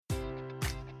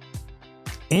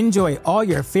Enjoy all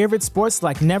your favorite sports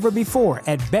like never before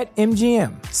at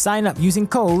BetMGM. Sign up using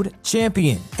code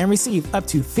CHAMPION and receive up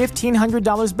to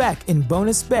 $1,500 back in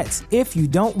bonus bets if you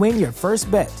don't win your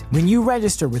first bet. When you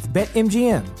register with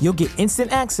BetMGM, you'll get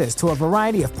instant access to a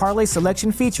variety of parlay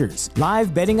selection features,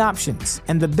 live betting options,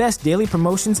 and the best daily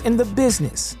promotions in the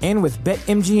business. And with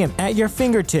BetMGM at your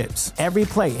fingertips, every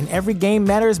play and every game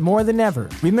matters more than ever.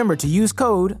 Remember to use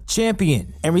code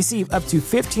CHAMPION and receive up to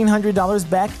 $1,500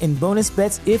 back in bonus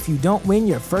bets if you don't win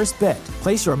your first bet.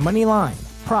 Place your money line,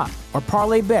 prop, or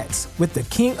parlay bets with the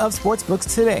king of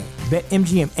sportsbooks today.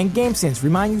 BetMGM and GameSense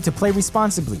remind you to play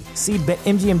responsibly. See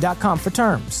BetMGM.com for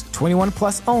terms. 21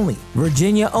 plus only.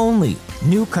 Virginia only.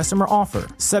 New customer offer.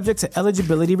 Subject to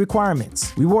eligibility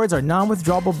requirements. Rewards are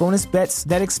non-withdrawable bonus bets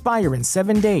that expire in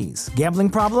 7 days. Gambling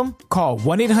problem? Call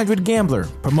 1-800-GAMBLER.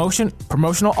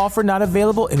 Promotional offer not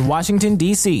available in Washington,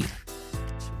 D.C.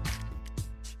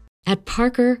 At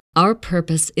Parker, our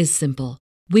purpose is simple.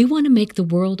 We want to make the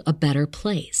world a better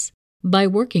place by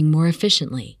working more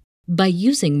efficiently, by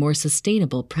using more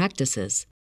sustainable practices,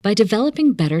 by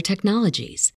developing better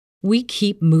technologies. We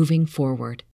keep moving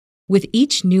forward. With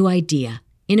each new idea,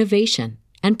 innovation,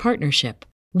 and partnership,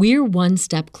 we're one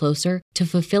step closer to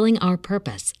fulfilling our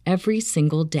purpose every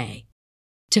single day.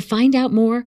 To find out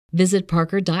more, visit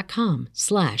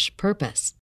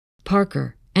parker.com/purpose.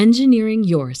 Parker, engineering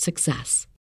your success.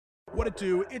 What it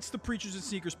do? It's the Preachers and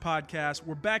Sneakers podcast.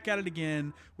 We're back at it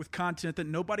again with content that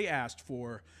nobody asked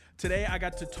for. Today, I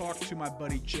got to talk to my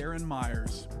buddy, Jaron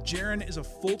Myers. Jaron is a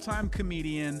full-time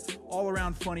comedian,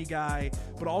 all-around funny guy,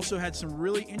 but also had some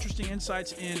really interesting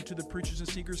insights into the Preachers and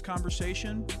Sneakers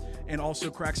conversation and also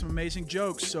cracked some amazing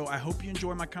jokes. So I hope you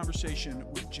enjoy my conversation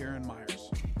with Jaron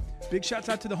Myers. Big shouts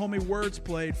out to the homie Words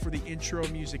Played for the intro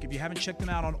music. If you haven't checked him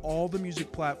out on all the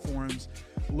music platforms,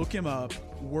 look him up,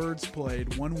 Words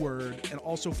Played, one word, and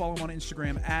also follow him on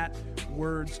Instagram at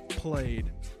Words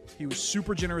Played. He was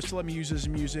super generous to let me use his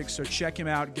music, so check him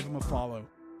out, give him a follow.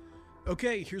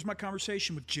 Okay, here's my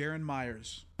conversation with Jaron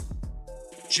Myers.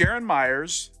 Jaron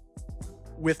Myers,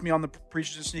 with me on the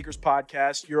Preachers and Sneakers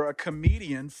podcast. You're a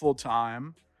comedian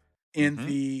full-time in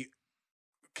the...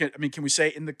 Can we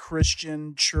say in the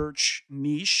Christian church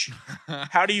niche?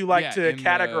 How do you like to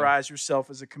categorize yourself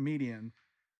as a comedian?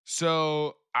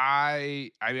 So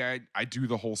I do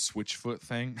the whole switchfoot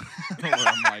thing where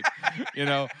I'm like,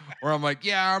 where I'm like,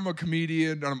 yeah, I'm a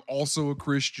comedian and I'm also a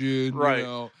Christian. Right.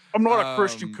 I'm not a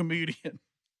Christian comedian.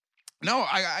 No,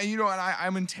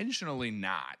 I'm intentionally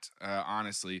not,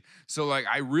 honestly. So like,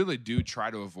 I really do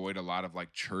try to avoid a lot of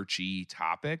like churchy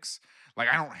topics. Like,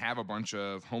 I don't have a bunch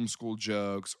of homeschool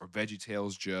jokes or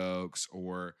VeggieTales jokes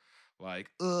or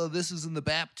like, this is in the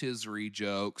baptistery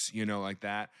jokes, like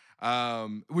that.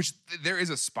 Which there is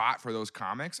a spot for those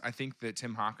comics. I think that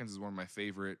Tim Hawkins is one of my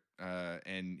favorite,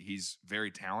 and he's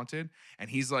very talented. And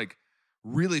he's like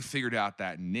really figured out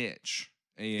that niche.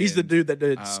 And, he's the dude that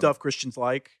did stuff Christians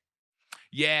like.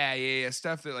 Yeah.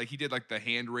 Stuff that like he did like the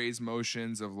hand raise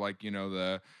motions of like,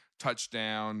 the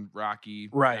touchdown, Rocky.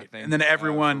 Right. And then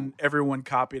everyone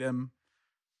copied him.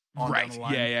 Right.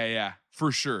 Yeah.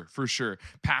 For sure.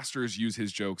 Pastors use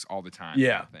his jokes all the time.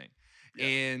 Yeah. Kind of thing. Yeah.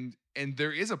 And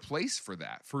there is a place for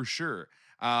that, for sure.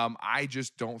 I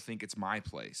just don't think it's my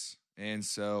place. And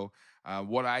so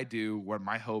what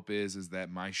my hope is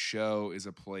that my show is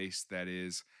a place that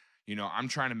is, I'm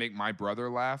trying to make my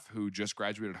brother laugh, who just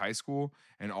graduated high school,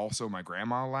 and also my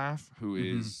grandma laugh, who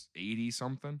is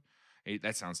 80-something.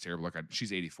 That sounds terrible. Like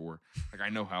she's 84. Like I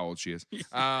know how old she is.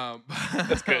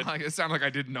 That's good. Like it sounded like I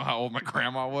didn't know how old my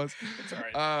grandma was. That's all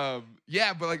right.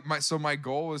 Yeah, but like my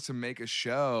goal is to make a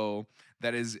show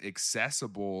that is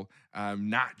accessible,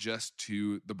 not just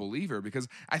to the believer, because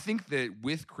I think that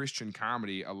with Christian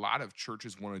comedy, a lot of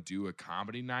churches want to do a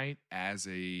comedy night as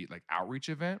a like outreach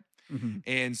event,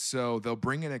 and so they'll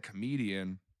bring in a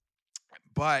comedian.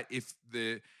 But if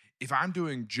I'm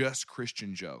doing just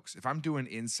Christian jokes, if I'm doing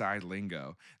inside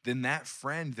lingo, then that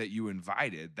friend that you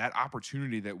invited, that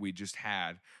opportunity that we just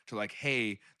had to like,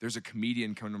 hey, there's a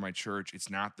comedian coming to my church. It's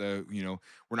not we're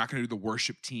not going to do the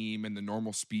worship team and the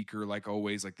normal speaker like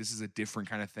always. Like this is a different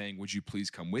kind of thing. Would you please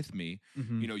come with me?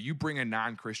 You bring a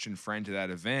non-Christian friend to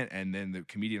that event and then the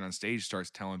comedian on stage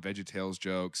starts telling VeggieTales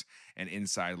jokes and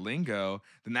inside lingo,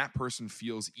 then that person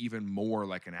feels even more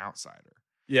like an outsider.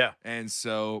 Yeah. And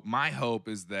so my hope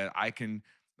is that I can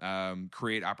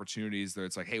create opportunities that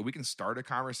it's like, hey, we can start a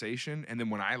conversation. And then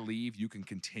when I leave, you can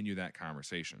continue that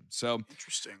conversation. So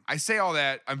interesting. I say all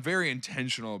that. I'm very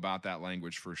intentional about that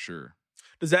language for sure.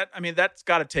 That's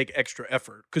got to take extra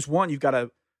effort. Because one, you've got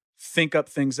to think up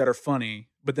things that are funny,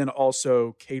 but then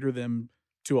also cater them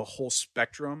to a whole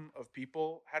spectrum of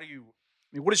people. How do you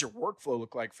mean, what does your workflow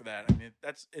look like for that? I mean,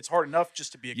 it's hard enough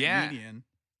just to be a comedian.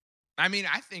 I mean,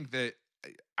 I think that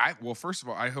well, first of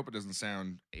all, I hope it doesn't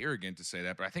sound arrogant to say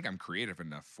that, but I think I'm creative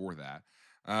enough for that.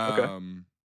 Okay.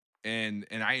 And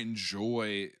I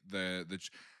enjoy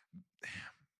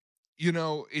you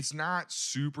know, it's not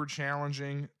super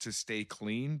challenging to stay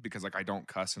clean because like I don't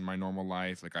cuss in my normal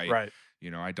life. Like Right.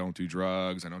 you know, I don't do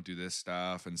drugs, I don't do this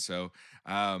stuff. And so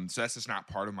so that's just not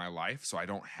part of my life. So I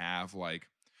don't have like,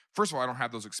 first of all, I don't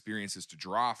have those experiences to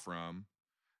draw from,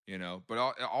 you know, but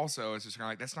also it's just kind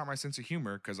of like, that's not my sense of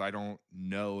humor because I don't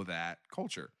know that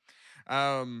culture.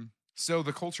 So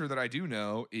the culture that I do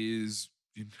know is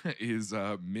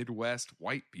Midwest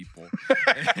white people.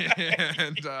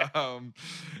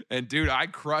 And dude, I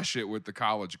crush it with the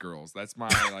college girls. That's my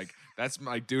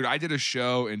dude, I did a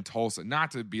show in Tulsa,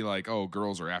 not to be like, oh,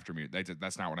 girls are after me.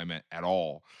 That's not what I meant at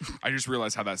all. I just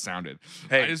realized how that sounded.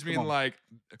 Hey, I just mean like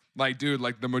dude,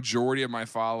 like the majority of my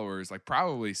followers, like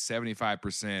probably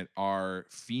 75% are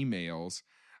females,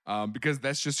 because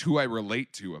that's just who I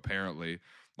relate to apparently.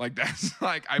 Like that's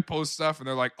like I post stuff and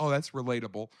they're like, oh, that's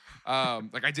relatable.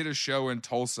 Like I did a show in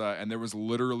Tulsa and there was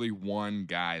literally one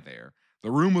guy there. The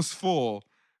room was full,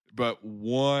 but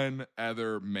one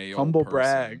other male Humble person.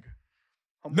 brag.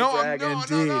 No.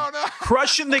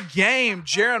 Crushing the game,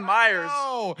 Jaron Myers.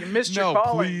 No, you missed your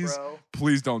calling, please, bro.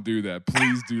 Please don't do that.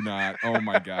 Please do not. Oh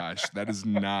my gosh, that is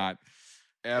not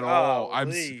at all.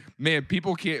 Man,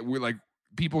 people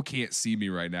can't see me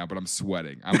right now, but I'm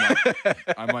sweating. I'm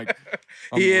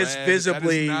he is red.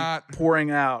 visibly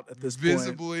pouring out at this point.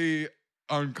 Visibly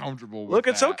uncomfortable with Look,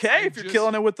 it's that. okay if you're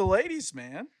killing it with the ladies,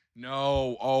 man.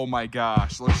 No, oh my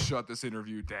gosh, let's shut this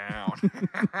interview down.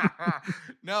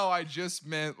 No, I just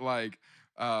meant like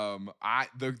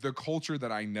the culture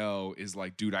that I know is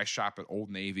like, dude, I shop at Old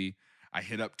Navy. I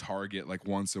hit up Target like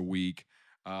once a week.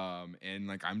 And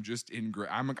like I'm just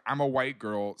I'm a white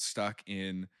girl stuck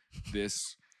in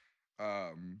this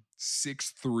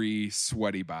 6'3"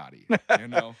 sweaty body, you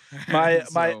know.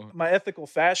 my ethical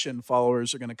fashion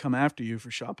followers are going to come after you for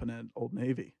shopping at Old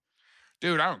Navy.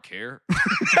 Dude, I don't care.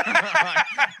 Like,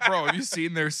 bro, have you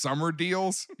seen their summer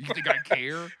deals? You think I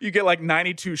care? You get like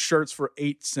 92 shirts for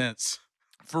 8 cents.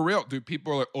 For real, dude.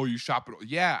 People are like, "Oh, you shop at?"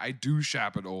 Yeah, I do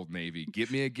shop at Old Navy. Get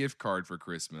me a gift card for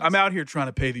Christmas. I'm out here trying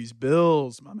to pay these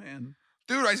bills, my man.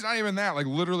 Dude, it's not even that. Like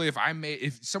literally,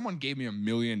 if someone gave me $1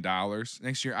 million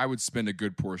next year, I would spend a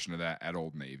good portion of that at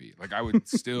Old Navy. Like I would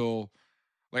still,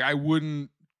 like I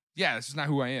wouldn't. Yeah, this is not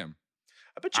who I am.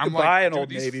 I bet you could buy an Old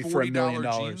Navy for $1 million.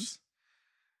 Jeans,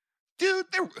 dude,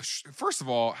 first of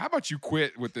all, how about you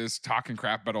quit with this talking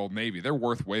crap about Old Navy? They're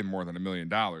worth way more than $1 million.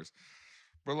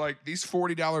 But like these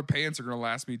 $40 pants are gonna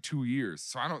last me 2 years.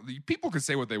 So people can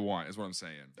say what they want, is what I'm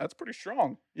saying. That's pretty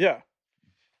strong. Yeah.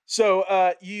 So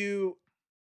how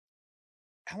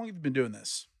long have you been doing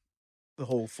this? The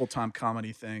whole full-time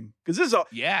comedy thing? Because this is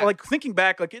like thinking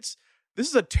back, like this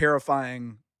is a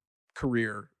terrifying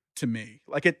career to me.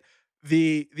 Like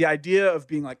the idea of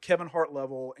being like Kevin Hart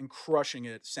level and crushing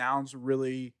it sounds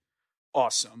really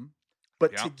awesome.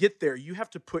 But to get there, you have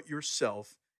to put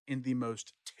yourself in the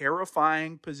most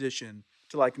terrifying position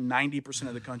to like 90%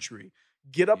 of the country.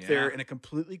 Get up there in a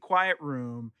completely quiet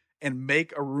room and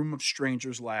make a room of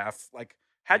strangers laugh. Like,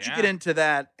 how'd you get into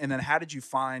that? And then how did you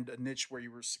find a niche where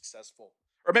you were successful?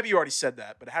 Or maybe you already said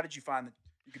that, but how did you find that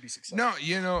you could be successful?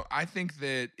 No, I think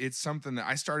that it's something that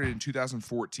I started in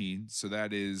 2014. So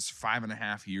that is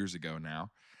 5.5 years ago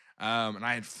now. And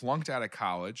I had flunked out of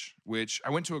college, which I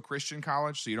went to a Christian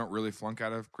college, so you don't really flunk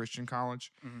out of Christian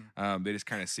college. Mm-hmm. They just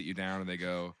kind of sit you down and they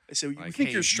go, so you like,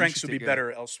 think your strengths would be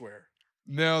better elsewhere?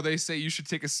 No, they say you should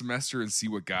take a semester and see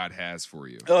what God has for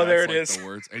you. Oh, that's there it like is. The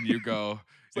words, and you go,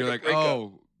 you're like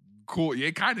oh, cool. Yeah,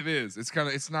 it kind of is.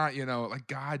 It's not, like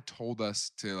God told us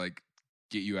to like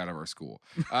get you out of our school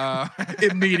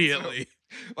immediately.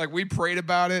 So, like we prayed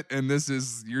about it, and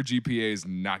your GPA is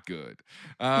not good.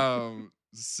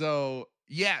 So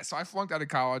I flunked out of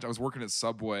college. I was working at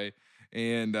Subway,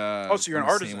 and so you're an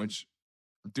artisan,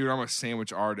 dude. I'm a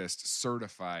sandwich artist,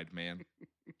 certified, man.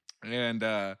 And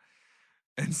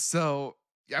so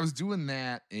I was doing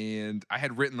that, and I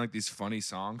had written like these funny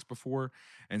songs before,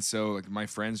 and so like my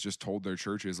friends just told their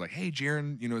churches like, "Hey,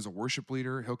 Jaron, is a worship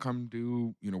leader. He'll come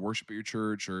do worship at your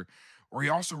church," or he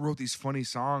also wrote these funny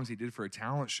songs he did for a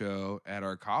talent show at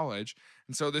our college.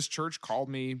 And so this church called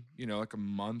me, like a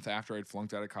month after I'd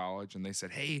flunked out of college, and they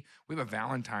said, "Hey, we have a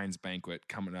Valentine's banquet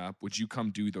coming up. Would you come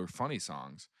do their funny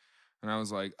songs?" And I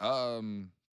was like,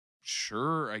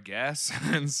 sure, I guess.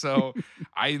 And so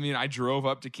I drove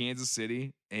up to Kansas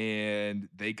City, and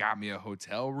they got me a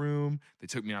hotel room. They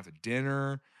took me out to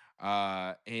dinner.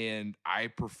 And I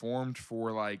performed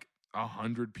for like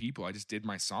 100 people. I just did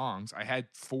my songs. I had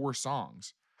 4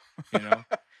 songs, you know.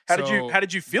 How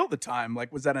did you feel at the time?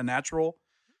 Like, was that a natural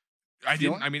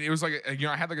feeling? I mean, it was like,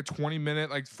 I had like a 20-minute,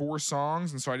 like 4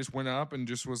 songs. And so I just went up and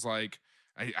just was like,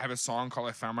 I have a song called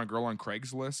I Found My Girl on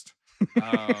Craigslist.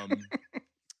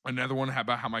 Another one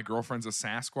about how my girlfriend's a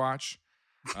Sasquatch.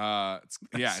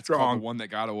 It's called The One That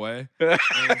Got Away.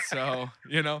 And so,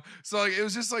 so like, it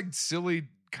was just like silly,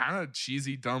 kind of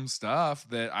cheesy, dumb stuff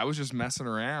that I was just messing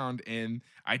around, and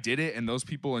I did it, and those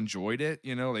people enjoyed it.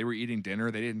 They were eating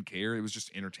dinner. They didn't care. It was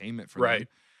just entertainment for them.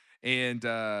 And,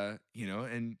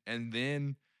 and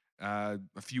then a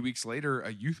few weeks later,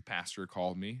 a youth pastor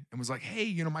called me and was like,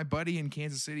 hey, my buddy in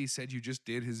Kansas City said you just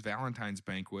did his Valentine's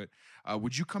banquet.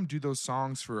 Would you come do those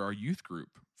songs for our youth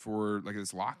group for like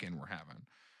this lock-in we're having?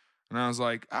 And I was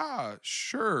like,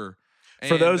 sure.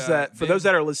 For those that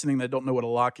are listening that don't know what a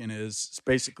lock-in is, it's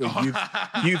basically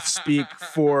youth speak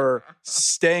for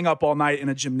staying up all night in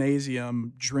a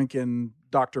gymnasium, drinking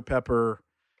Dr. Pepper,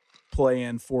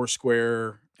 playing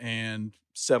Foursquare and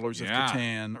Settlers of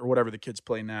Catan or whatever the kids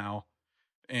play now.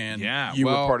 And you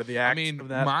were part of the act of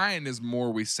that? Mine is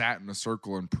more we sat in a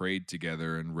circle and prayed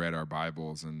together and read our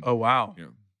Bibles. And oh, wow.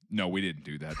 No, we didn't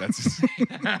do that. That's insane.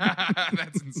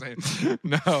 That's insane.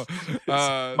 No.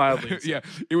 Mildly insane. Yeah.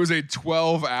 It was a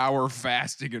 12-hour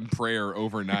fasting and prayer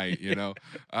overnight, No,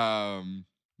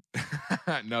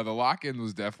 the lock-in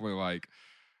was definitely like,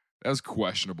 that was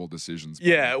questionable decisions.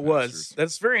 Yeah, it was.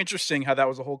 That's very interesting how that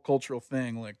was a whole cultural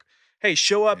thing. Like, hey,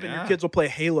 show up and your kids will play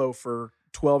Halo for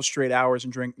 12 straight hours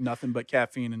and drink nothing but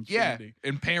caffeine and candy. Yeah,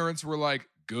 and parents were like,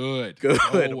 good.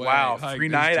 Wow, like, free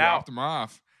night out. Dropped them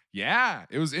off. Yeah,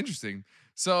 it was interesting.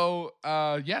 So, so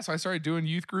I started doing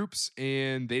youth groups,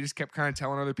 and they just kept kind of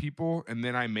telling other people, and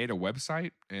then I made a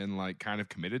website and like kind of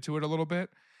committed to it a little bit.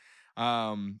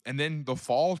 And then the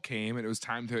fall came, and it was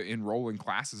time to enroll in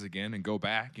classes again and go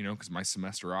back, because my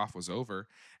semester off was over.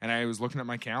 And I was looking at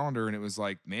my calendar, and it was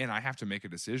like, man, I have to make a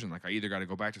decision. Like, I either got to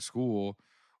go back to school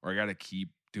or I got to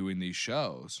keep doing these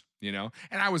shows, And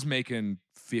I was making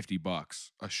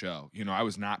 $50 a show. I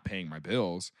was not paying my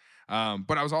bills.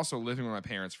 But I was also living with my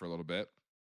parents for a little bit.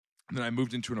 And then I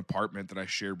moved into an apartment that I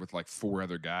shared with like 4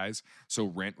 other guys. So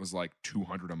rent was like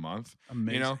 $200 a month.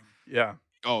 Amazing. Yeah.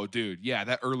 Oh, dude. Yeah.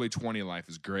 That early 20 life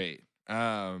is great.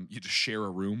 You just share a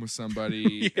room with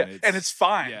somebody. and it's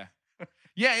fine. Yeah.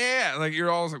 Yeah. Like, you're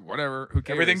always like, whatever. Who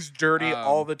cares? Everything's dirty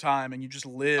all the time, and you just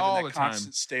live in that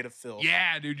constant state of filth.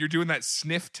 Yeah, dude. You're doing that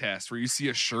sniff test where you see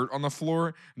a shirt on the floor,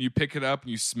 and you pick it up,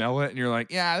 and you smell it, and you're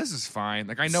like, yeah, this is fine.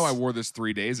 Like, I know I wore this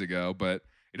 3 days ago, but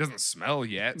it doesn't smell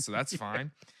yet, so that's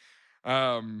fine.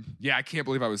 I can't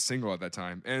believe I was single at that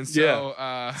time. And so,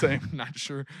 not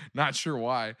sure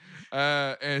why.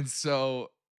 And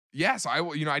so, so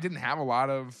I didn't have a lot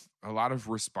of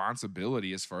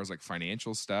responsibility as far as like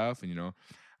financial stuff. And,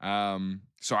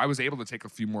 so I was able to take a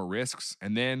few more risks,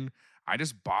 and then I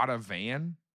just bought a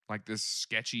van, like this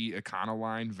sketchy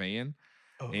Econoline van,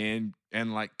 and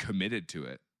like committed to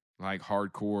it. Like,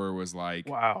 hardcore was like,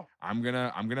 wow, I'm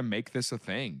gonna make this a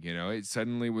thing. It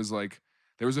suddenly was like,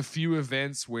 there was a few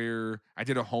events where I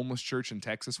did a homeless church in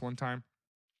Texas one time,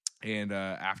 and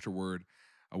afterward,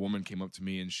 a woman came up to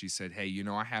me and she said, hey,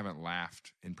 I haven't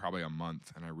laughed in probably a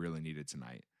month, and I really need it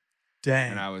tonight.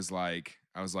 Dang. And I was like,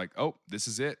 oh, this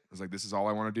is it. I was like, this is all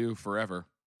I want to do forever.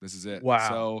 This is it. Wow.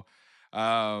 So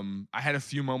I had a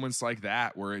few moments like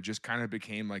that where it just kind of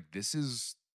became like, this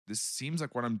seems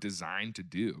like what I'm designed to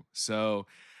do. So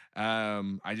I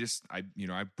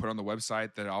put on the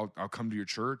website that I'll come to your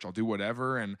church. I'll do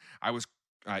whatever. And I was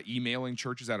emailing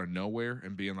churches out of nowhere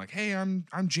and being like, hey, I'm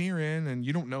Jaron, and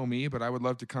you don't know me, but I would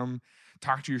love to come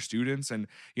talk to your students. And,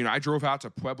 I drove out to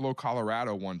Pueblo,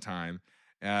 Colorado one time.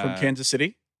 From Kansas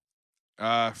City?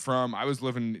 I was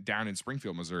living down in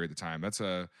Springfield, Missouri at the time. That's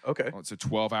it's a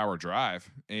 12-hour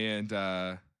drive, and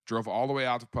drove all the way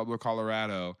out to Pueblo,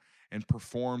 Colorado, and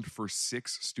performed for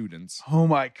 6 students. Oh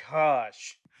my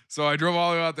gosh. So I drove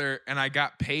all the way out there, and I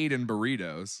got paid in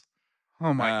burritos.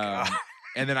 Oh my God.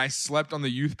 And then I slept on the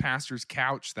youth pastor's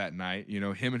couch that night.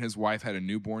 Him and his wife had a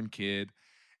newborn kid.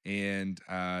 And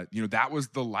that was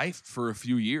the life for a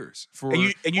few years.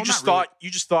 You just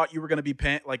thought you were going to be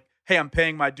paying, like, hey, I'm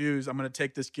paying my dues. I'm going to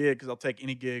take this gig because I'll take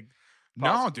any gig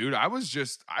possible. No, dude, I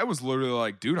was literally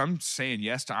like, dude, I'm saying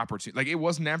yes to opportunity. Like, it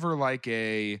was never like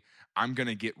I'm going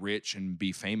to get rich and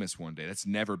be famous one day. That's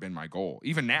never been my goal.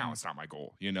 Even now, it's not my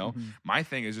goal, Mm-hmm. My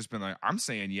thing has just been like, I'm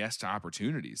saying yes to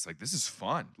opportunities. Like, this is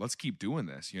fun. Let's keep doing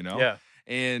this, Yeah.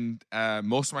 And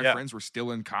most of my Yeah. friends were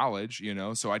still in college, you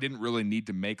know, so I didn't really need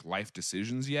to make life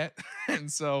decisions yet.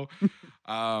 And so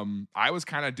I was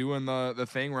kind of doing the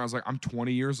thing where I was like, I'm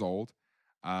 20 years old.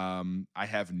 I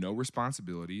have no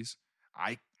responsibilities.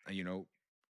 You know,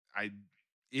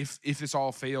 if this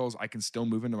all fails, I can still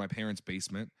move into my parents'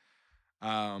 basement.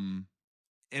 And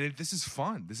this is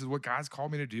fun. This is what God's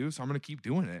called me to do, so I'm going to keep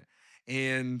doing it.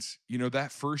 And, you know,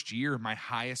 that first year, my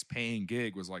highest paying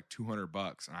gig was like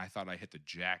 $200, and I thought I hit the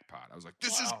jackpot. I was like,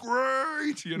 this is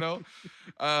great, you know?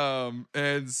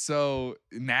 And so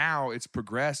now it's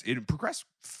progressed. It progressed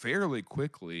fairly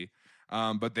quickly,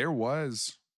 but there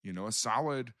was, you know, a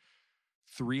solid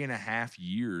 3.5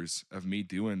 years of me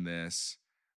doing this.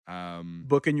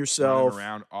 Booking yourself,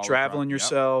 around traveling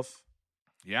yourself.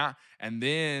 Yeah. And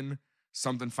then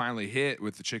something finally hit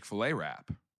with the Chick-fil-A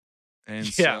rap. And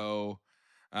Yeah. so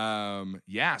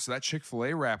that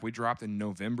Chick-fil-A rap we dropped in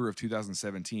November of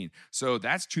 2017. So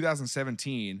that's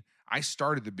 2017. I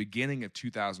started the beginning of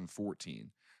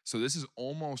 2014. So this is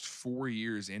almost 4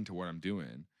 years into what I'm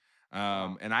doing.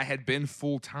 And I had been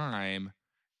full-time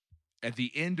at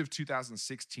the end of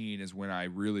 2016 is when I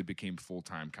really became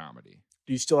full-time comedy.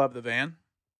 Do you still have the van?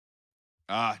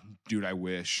 Dude, I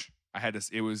wish. I had to.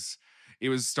 It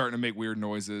was starting to make weird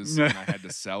noises, and I had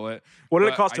to sell it. What did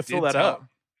it But cost to fill that up?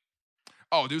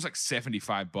 Oh, there was like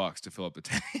 $75 to fill up the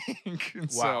tank. And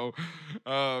Wow.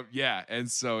 So, yeah, and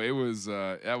so it was.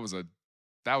 That was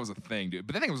a thing, dude.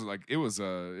 But the thing was like it was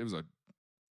a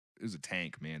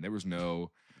tank, man. There was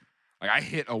no. Like I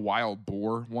hit a wild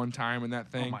boar one time in that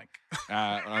thing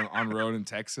on road in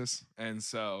Texas, and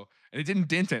it didn't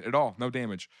dent it at all, no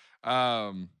damage.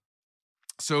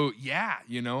 So yeah,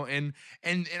 you know, and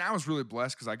I was really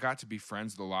blessed because I got to be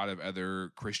friends with a lot of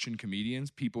other Christian comedians,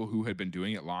 people who had been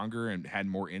doing it longer and had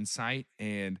more insight,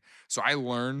 and so I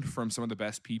learned from some of the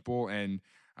best people and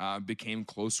became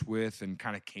close with and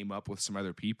kind of came up with some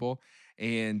other people.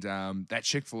 And that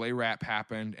Chick-fil-A rap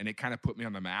happened, and it kind of put me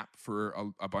on the map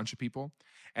for a bunch of people.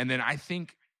 And then I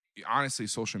think, honestly,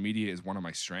 social media is one of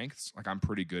my strengths. Like I'm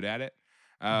pretty good at it.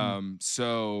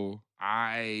 So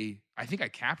I think I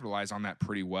capitalized on that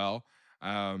pretty well,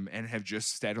 and have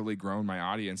just steadily grown my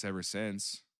audience ever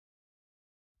since.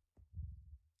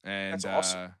 And that's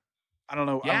awesome. I don't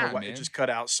know. Yeah, I don't know why man. it just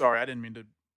cut out. Sorry, I didn't mean to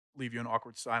leave you in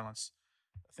awkward silence.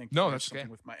 I think No, there's that's something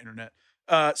okay. with my internet.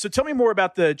 So tell me more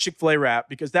about the Chick-fil-A rap,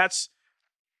 because that's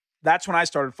when I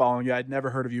started following you. I'd never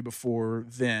heard of you before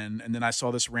then, and then I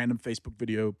saw this random Facebook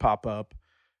video pop up,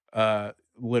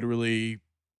 literally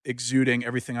exuding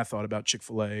everything I thought about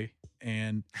Chick-fil-A,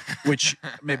 and which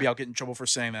maybe I'll get in trouble for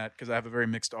saying that because I have a very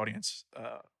mixed audience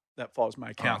that follows my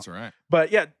Oh, account. that's all right.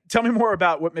 But yeah, tell me more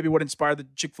about what inspired the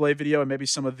Chick-fil-A video and maybe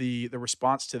some of the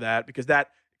response to that, because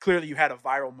that clearly you had a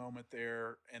viral moment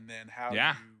there, and then how you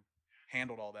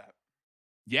handled all that.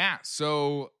 Yeah.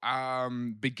 So,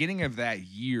 beginning of that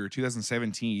year,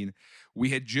 2017, we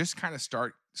had just kind of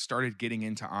started getting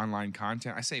into online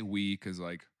content. I say we because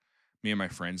like me and my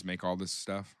friends make all this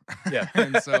stuff. Yeah.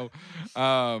 And so,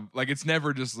 like it's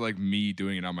never just like me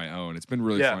doing it on my own. It's been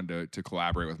really fun to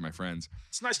collaborate with my friends.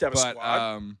 It's nice to have a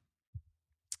squad.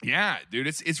 Yeah, dude,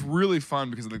 it's really fun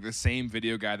because like the same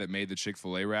video guy that made the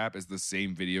Chick-fil-A rap is the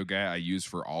same video guy I use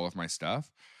for all of my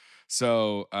stuff.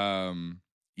 So,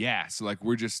 yeah, so like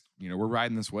we're just, you know, we're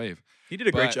riding this wave. He did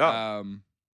a great job.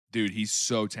 Dude, he's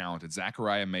so talented.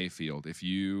 Zachariah Mayfield. If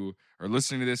you are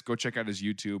listening to this, go check out his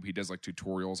YouTube. He does like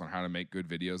tutorials on how to make good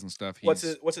videos and stuff. What's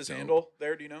his handle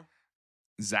there? Do you know?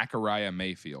 Zachariah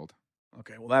Mayfield.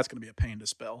 Okay, well that's gonna be a pain to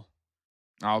spell.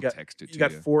 I'll text it to you. You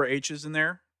got 4 H's in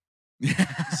there.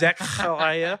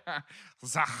 Zachariah.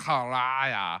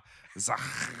 Zachariah.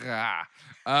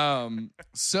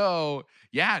 So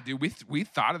yeah, dude, we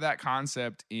thought of that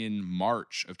concept in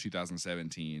March of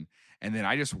 2017, and then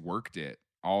I just worked it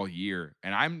all year.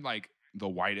 And I'm like the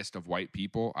whitest of white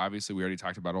people. Obviously, we already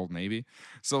talked about Old Navy.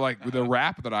 So like the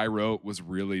rap that I wrote was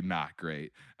really not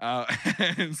great.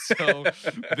 And so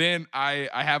then I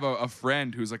have a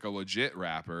friend who's like a legit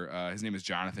rapper. His name is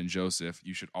Jonathan Joseph.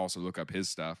 You should also look up his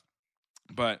stuff.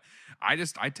 But I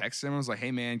texted him. I was like,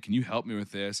 hey, man, can you help me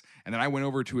with this? And then I went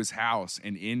over to his house,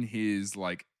 and in his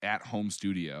like at-home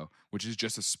studio, which is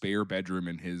just a spare bedroom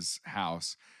in his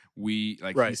house, he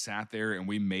sat there and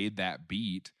we made that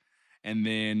beat. And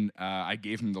then I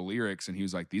gave him the lyrics, and he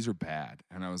was like, these are bad.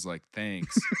 And I was like,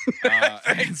 thanks.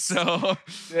 And so,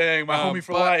 dang, my homie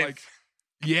for life. Like,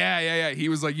 yeah. He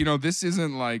was like, you know, this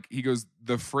isn't like, he goes,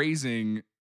 the phrasing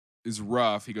is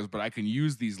rough. He goes, but I can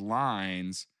use these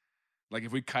lines. Like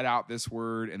if we cut out this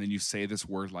word and then you say this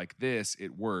word like this,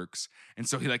 it works. And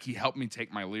so he helped me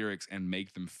take my lyrics and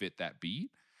make them fit that beat.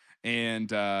 and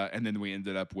then we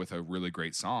ended up with a really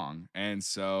great song. And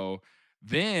so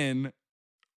then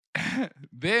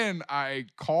then I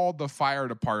called the fire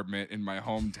department in my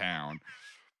hometown.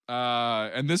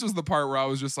 And this was the part where I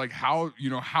was just like, how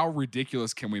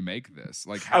ridiculous can we make this?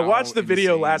 Like, I watched the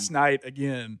video insane- last night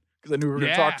again because I knew we were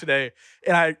going to talk today.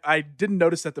 And I didn't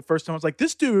notice that the first time. I was like,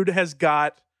 this dude has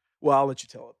got, well, I'll let you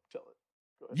tell it. Go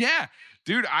ahead. Yeah,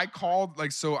 dude, I called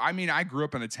I grew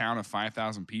up in a town of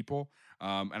 5,000 people.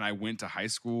 And I went to high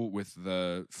school with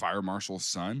the fire marshal's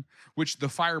son, which the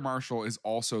fire marshal is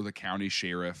also the county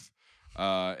sheriff.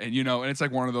 And it's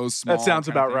like one of those small. That sounds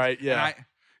kind of about things. right.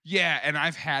 Yeah. And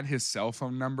I've had his cell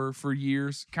phone number for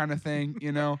years, kind of thing,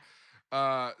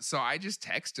 So I just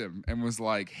texted him and was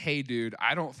like, "Hey, dude,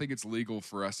 I don't think it's legal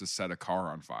for us to set a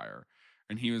car on fire."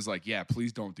 And he was like, "Yeah,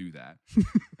 please don't do that."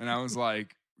 And I was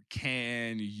like,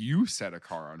 "Can you set a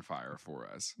car on fire for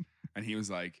us?" And he was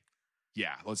like,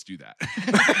 "Yeah, let's do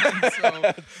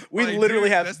that." We literally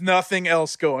have nothing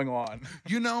else going on.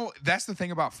 That's the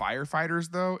thing about firefighters,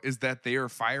 though, is that they are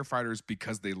firefighters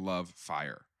because they love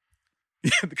fire.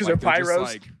 Because they're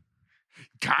pyros.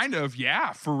 Kind of,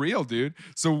 yeah, for real, dude.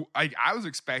 So I was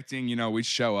expecting, we'd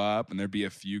show up and there'd be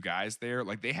a few guys there.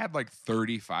 Like they had like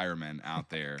 30 firemen out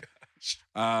there.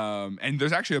 And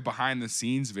there's actually a behind the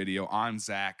scenes video on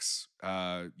Zach's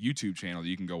YouTube channel that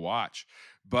you can go watch.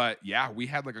 But yeah, we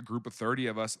had like a group of 30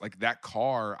 of us. Like that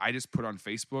car, I just put on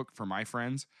Facebook for my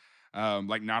friends.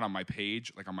 Like not on my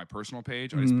page, like on my personal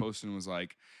page. I just posted and was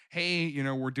like, "Hey,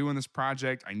 we're doing this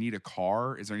project. I need a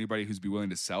car. Is there anybody who's be willing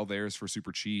to sell theirs for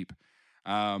super cheap?"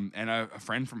 And a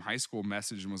friend from high school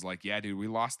messaged and was like, "Yeah, dude, we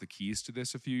lost the keys to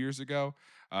this a few years ago.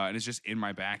 And it's just in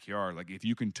my backyard. Like if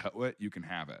you can tow it, you can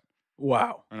have it."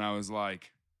 Wow. And I was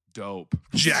like, dope.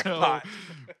 Jackpot.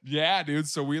 Yeah, dude.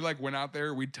 So we like went out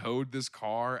there, we towed this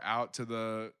car out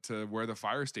to where the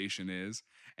fire station is.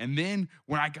 And then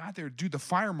when I got there, dude, the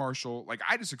fire marshal, like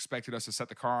I just expected us to set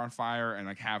the car on fire and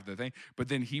like have the thing. But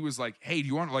then he was like, "Hey, do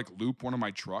you want to like loop one of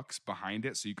my trucks behind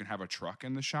it so you can have a truck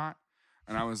in the shot?"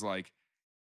 And I was like,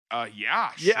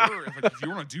 yeah, sure. If you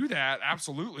want to do that,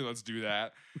 absolutely, let's do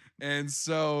that. And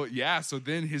so, so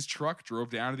then his truck drove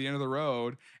down to the end of the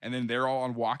road, and then they're all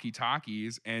on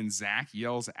walkie-talkies, and Zach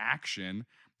yells action,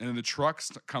 and then the truck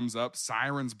comes up,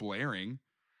 sirens blaring,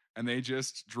 and they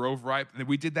just drove right. And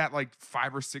we did that like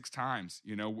 5 or 6 times,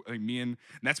 like me and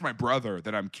that's my brother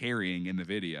that I'm carrying in the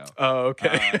video. Oh,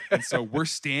 okay. And so we're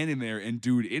standing there, and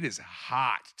dude, it is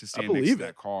hot to stand next to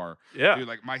that car. Yeah, dude,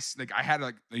 I had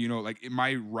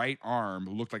my right arm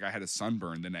looked like I had a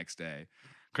sunburn the next day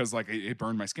because like it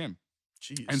burned my skin.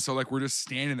 Jeez. And so like we're just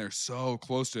standing there so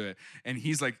close to it, and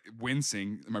he's like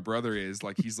wincing. My brother is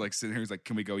like he's like sitting here. He's like,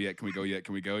 "Can we go yet? Can we go yet?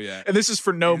 Can we go yet?" And this is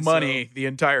for no money the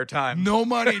entire time. No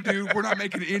money, dude. We're not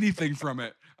making anything from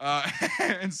it.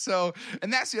 And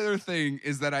that's the other thing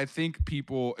is that I think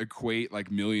people equate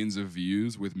like millions of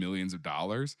views with millions of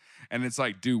dollars, and it's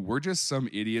like, dude, we're just some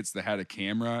idiots that had a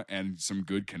camera and some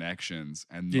good connections,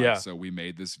 and so we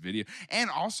made this video. And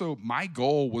also, my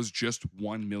goal was just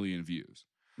 1 million views.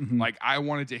 Like I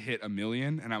wanted to hit 1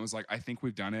 million, and I was like, I think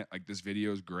we've done it. Like this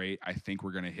video is great. I think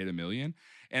we're gonna hit 1 million.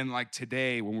 And like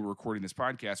today, when we're recording this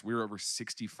podcast, we were over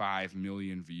 65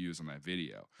 million views on that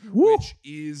video, which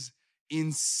is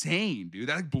insane, dude.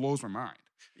 That like blows my mind.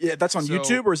 Yeah, that's on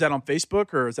YouTube, or is that on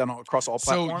Facebook, or is that across all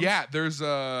platforms? So yeah, there's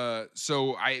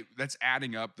that's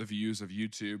adding up the views of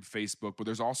YouTube, Facebook, but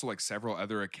there's also like several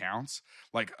other accounts,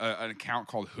 like an account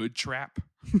called Hood Trap.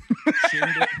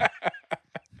 Shared it.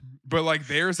 But like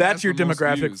that's your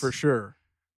demographic for sure.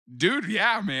 Dude,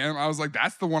 yeah, man. I was like,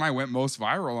 that's the one I went most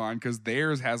viral on because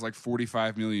theirs has like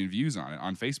 45 million views on it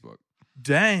on Facebook.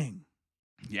 Dang.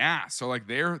 Yeah. So like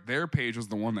their page was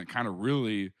the one that kind of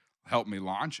really helped me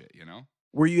launch it,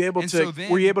 Were you able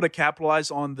to capitalize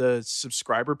on the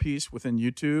subscriber piece within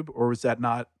YouTube, or was that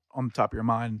not on the top of your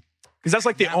mind? Because that's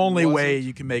like the only way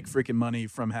you can make freaking money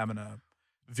from having a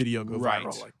video go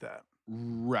viral like that.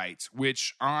 Right,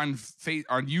 which on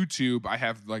YouTube I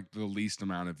have like the least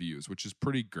amount of views, which is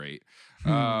pretty great.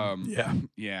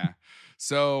 Yeah.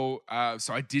 So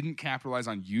I didn't capitalize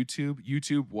on YouTube.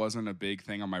 YouTube wasn't a big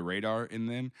thing on my radar, and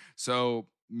then so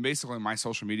basically my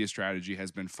social media strategy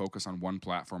has been focused on one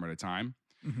platform at a time.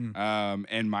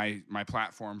 And my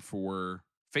platform for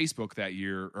Facebook that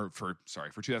year, or for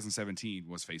 2017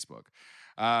 was Facebook,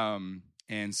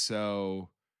 and so.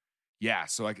 Yeah,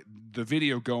 so like the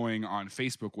video going on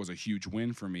Facebook was a huge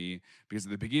win for me because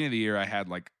at the beginning of the year I had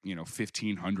like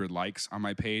 1,500 likes on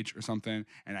my page or something,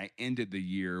 and I ended the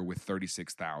year with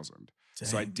 36,000.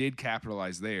 So I did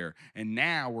capitalize there, and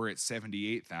now we're at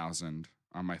 78,000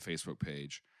 on my Facebook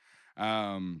page,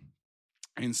 and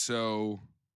so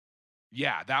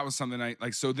Yeah, that was something I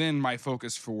like. So then my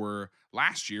focus for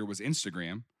last year was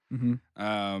Instagram. Mm-hmm.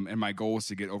 And my goal was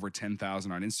to get over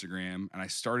 10,000 on Instagram. And I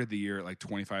started the year at like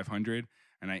 2,500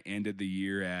 and I ended the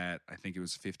year at, I think it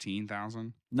was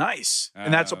 15,000. Nice.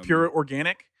 And that's a pure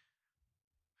organic?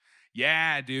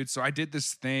 Yeah, dude. So I did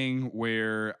this thing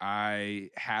where I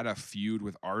had a feud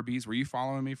with Arby's. Were you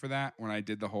following me for that when I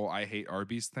did the whole I hate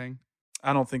Arby's thing?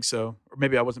 I don't think so. Or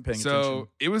maybe I wasn't paying attention. So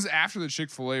it was after the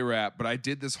Chick-fil-A rap, but I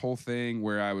did this whole thing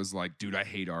where I was like, dude, I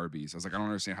hate Arby's. I was like, I don't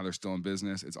understand how they're still in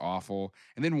business. It's awful.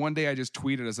 And then one day I just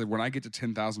tweeted, I said, when I get to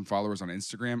 10,000 followers on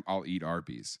Instagram, I'll eat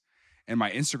Arby's. And my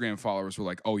Instagram followers were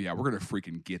like, oh yeah, we're going to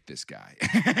freaking get this guy.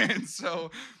 And so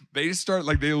they just start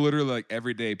like, they literally like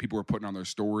every day people were putting on their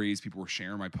stories. People were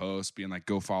sharing my posts being like,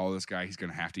 go follow this guy. He's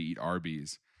going to have to eat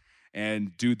Arby's.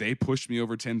 And dude, they pushed me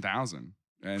over 10,000.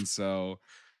 And so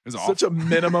it was such a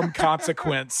minimum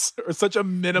consequence or such a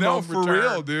minimum no, for return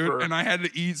real, dude. And I had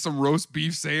to eat some roast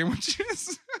beef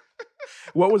sandwiches.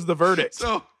 What was the verdict?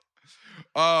 So,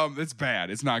 it's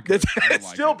bad. It's not good. It's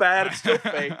still bad. It's still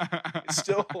fake. It's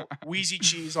still wheezy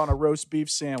cheese on a roast beef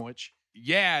sandwich.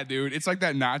 Yeah, dude. It's like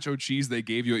that nacho cheese they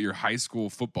gave you at your high school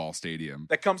football stadium.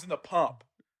 That comes in the pump.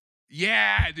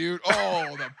 Yeah, dude.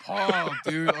 Oh, the pump,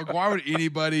 dude. Like, why would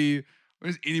anybody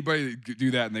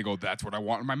do that and they go, that's what I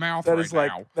want in my mouth that right is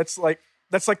like, now? That's like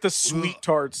the sweet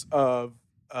tarts of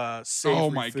savory oh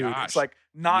my food. gosh. It's like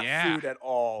not food at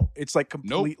all. It's like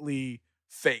completely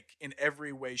fake in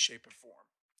every way, shape, or form.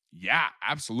 Yeah,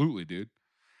 absolutely, dude.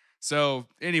 So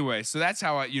anyway, so that's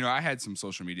how I had some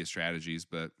social media strategies,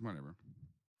 but whatever.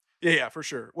 Yeah, for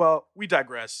sure. Well, we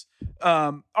digress.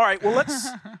 All right, well, let's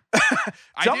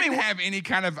I didn't have any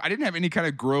kind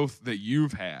of growth that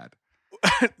you've had.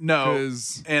 No.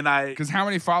 Because how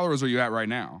many followers are you at right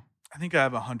now? I think I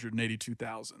have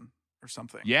 182,000 or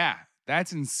something. Yeah,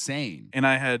 that's insane. And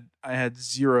I had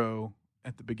 0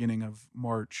 at the beginning of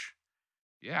March.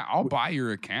 Yeah, I'll buy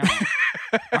your account.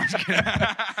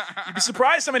 You'd be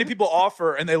surprised how many people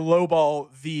offer and they lowball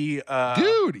the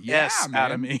S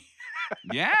out of me.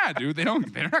 Yeah, dude, they're not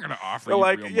going to offer They're you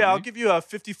like, real yeah, money. I'll give you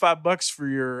 $55 for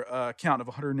your account of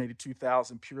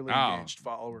 182,000 purely engaged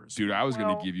followers. Dude, I was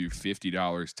going to give you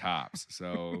 $50 tops,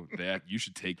 so that you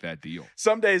should take that deal.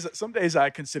 Some days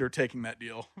I consider taking that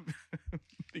deal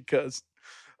because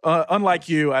unlike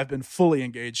you, I've been fully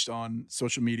engaged on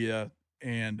social media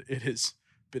and it has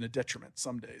been a detriment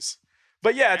some days.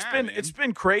 But yeah, it's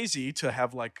been crazy to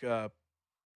have like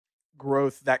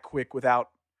growth that quick without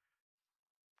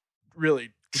really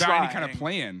trying any kind of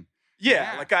plan.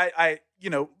 Yeah, like I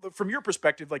from your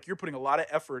perspective, like you're putting a lot of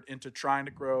effort into trying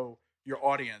to grow your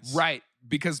audience. Right.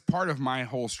 Because part of my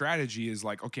whole strategy is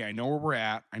like, okay, I know where we're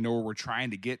at, I know where we're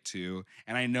trying to get to,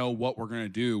 and I know what we're going to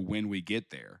do when we get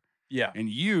there. Yeah. And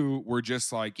you were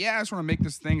just like, yeah, I just want to make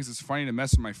this thing because it's funny to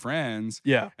mess with my friends.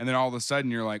 Yeah. And then all of a sudden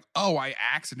you're like, oh, I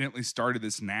accidentally started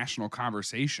this national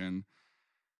conversation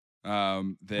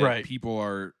that people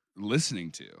are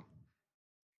listening to.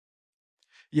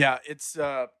 Yeah, it's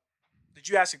did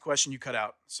you ask a question? You cut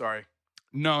out. Sorry.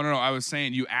 No. I was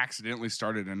saying you accidentally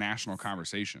started a national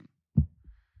conversation. My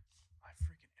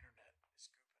freaking internet is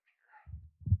gooping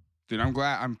here. Dude,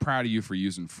 I'm proud of you for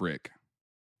using Frick.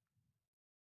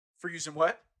 For using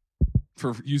what?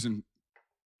 For using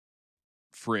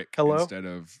Frick Hello? instead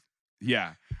of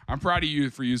I'm proud of you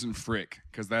for using Frick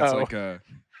because that's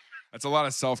that's a lot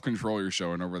of self-control you're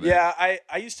showing over there. Yeah,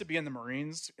 I used to be in the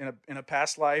Marines in a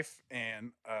past life,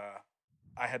 and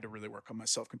I had to really work on my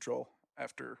self-control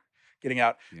after getting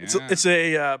out. Yeah. It's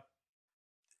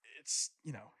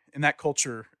in that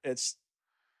culture, it's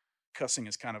cussing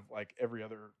is kind of like every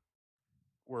other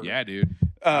word. Yeah, dude.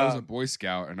 I was a Boy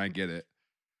Scout, and I get it.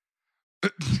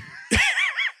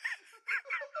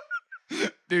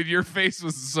 Dude, your face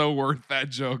was so worth that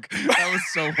joke. That was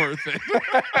so worth it.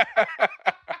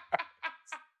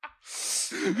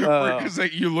 Because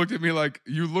you looked at me like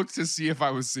you looked to see if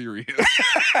I was serious.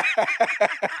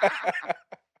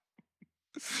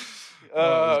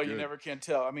 You never can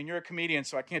tell. I mean, you're a comedian,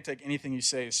 so I can't take anything you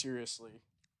say seriously.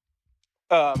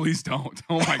 Please don't.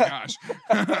 Oh my gosh.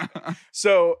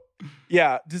 So,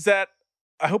 yeah, does that?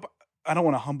 I don't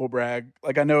want to humble brag.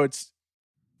 Like I know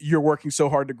you're working so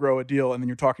hard to grow a deal, and then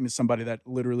you're talking to somebody that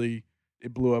literally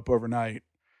it blew up overnight.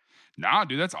 Nah,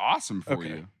 dude, that's awesome for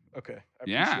you. Okay, I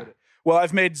appreciate it. Well,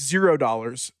 I've made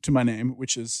 $0 to my name,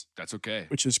 that's okay.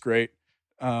 Which is great,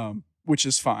 which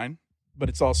is fine. But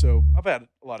it's also I've had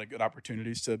a lot of good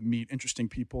opportunities to meet interesting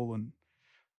people and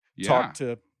talk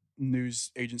to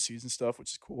news agencies and stuff, which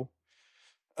is cool.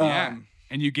 Yeah.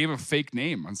 And you gave a fake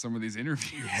name on some of these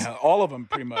interviews. Yeah, all of them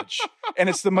pretty much. And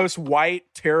it's the most white,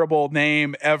 terrible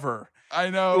name ever. I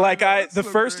know. Like That's the so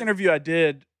first great. interview I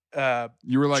did,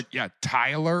 You were like, yeah,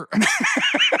 Tyler.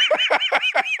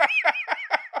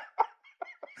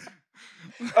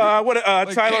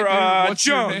 Like, Tyler hey, dude, what's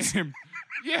Jones. your name?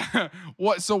 Yeah.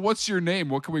 So what's your name?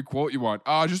 What can we quote you on?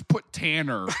 Just put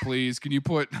Tanner, please. Can you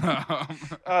put? Do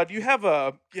you have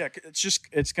a? Yeah,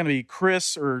 it's gonna be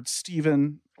Chris or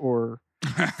Steven or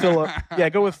Philip. Yeah,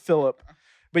 go with Philip.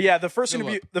 But yeah, the first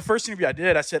interview I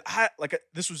did, I said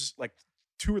this was like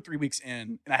 2 or 3 weeks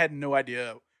in, and I had no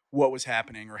idea what was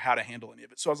happening or how to handle any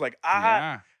of it. So I was like,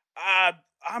 I'm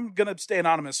gonna stay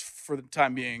anonymous for the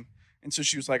time being. And so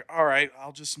she was like, all right,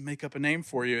 I'll just make up a name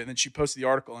for you. And then she posted the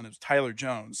article, and it was Tyler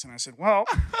Jones. And I said, well,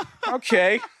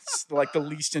 okay. It's like the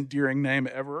least endearing name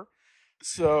ever.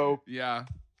 So yeah.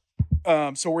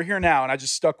 So we're here now, and I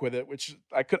just stuck with it, which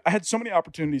I had so many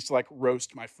opportunities to like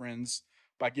roast my friends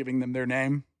by giving them their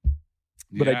name,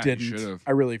 but I didn't.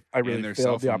 I really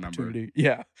failed the opportunity.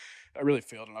 Yeah, I really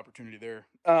failed an opportunity there.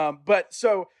 But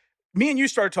so me and you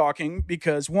started talking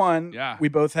because we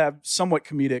both have somewhat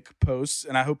comedic posts,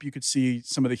 and I hope you could see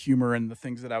some of the humor and the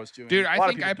things that I was doing. Dude, I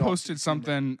think I posted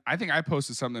something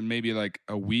maybe like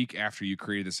a week after you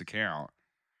created this account,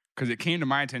 because it came to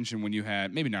my attention when you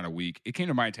had, maybe not a week, it came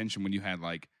to my attention when you had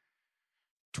like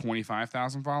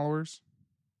 25,000 followers.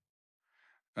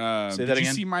 Say that again? Did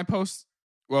you see my post?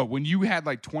 Well, when you had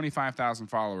like 25,000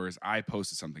 followers, I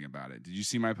posted something about it. Did you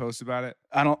see my post about it?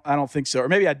 I don't think so. Or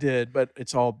maybe I did, but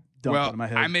it's all dumped out of my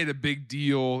head. I made a big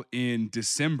deal in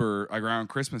December, like around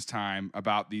Christmas time,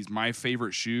 about my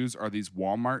favorite shoes are these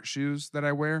Walmart shoes that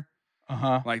I wear.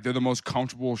 Uh-huh. Like, they're the most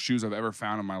comfortable shoes I've ever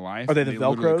found in my life. Are they the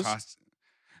Velcros?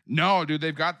 No, dude,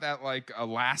 they've got that like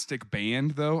elastic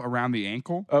band though around the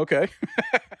ankle. Okay.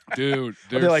 Dude,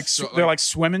 they're like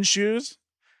swimming shoes?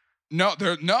 No,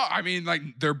 I mean, like,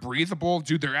 they're breathable,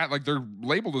 dude. They're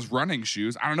labeled as running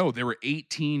shoes. I don't know. They were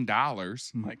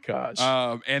 $18. Oh my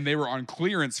gosh. And they were on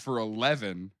clearance for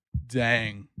 $11.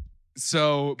 Dang.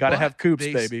 So gotta have coops,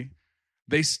 baby.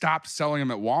 They stopped selling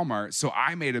them at Walmart. So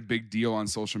I made a big deal on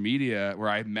social media where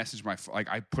I messaged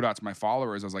I put out to my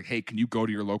followers. I was like, hey, can you go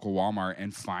to your local Walmart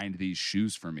and find these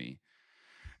shoes for me?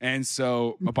 And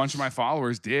so a bunch of my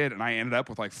followers did, and I ended up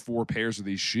with like 4 pairs of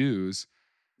these shoes.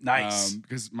 Nice.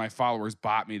 Because my followers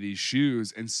bought me these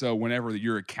shoes. And so whenever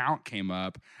your account came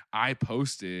up, I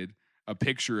posted a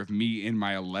picture of me in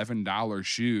my $11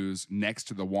 shoes next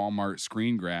to the Walmart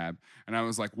screen grab. And I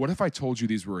was like, what if I told you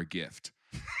these were a gift?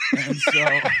 So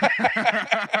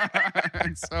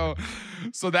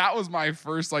that was my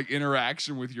first like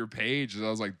interaction with your page. And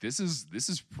I was like, this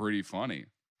is pretty funny.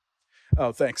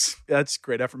 Oh, thanks. That's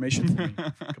great affirmation for me,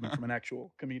 coming from an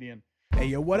actual comedian. Hey,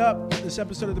 yo, what up? This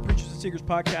episode of the Preachers and Seekers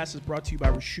podcast is brought to you by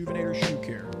Reshoevn8r Shoe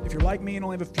Care. If you're like me and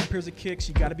only have a few pairs of kicks,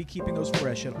 you got to be keeping those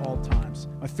fresh at all times.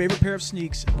 My favorite pair of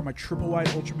sneaks are my triple wide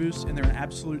Ultra Boosts, and they're an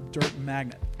absolute dirt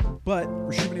magnet. But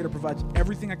Reshoevn8r provides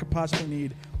everything I could possibly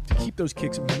need to keep those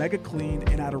kicks mega clean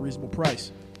and at a reasonable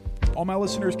price. All my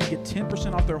listeners can get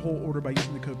 10% off their whole order by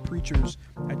using the code PREACHERS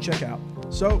at checkout.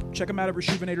 So check them out at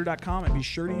Reshoevn8r.com and be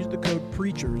sure to use the code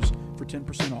PREACHERS for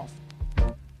 10% off.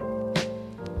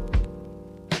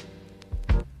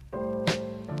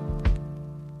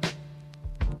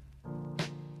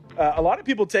 A lot of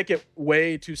people take it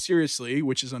way too seriously,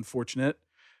 which is unfortunate.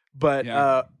 But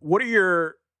what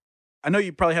are I know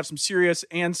you probably have some serious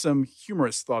and some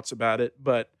humorous thoughts about it,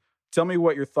 but tell me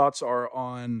what your thoughts are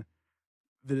on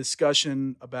the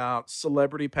discussion about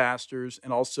celebrity pastors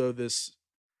and also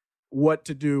what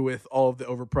to do with all of the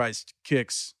overpriced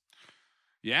kicks.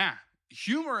 Yeah.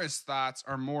 Humorous thoughts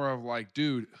are more of like,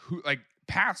 dude, who, like,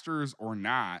 pastors or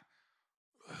not,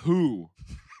 who?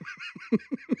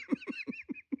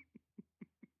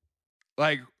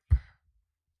 Like,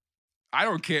 I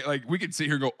don't care. Like, we could sit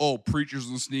here and go, oh, preachers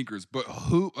and sneakers, but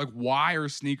who, like, why are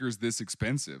sneakers this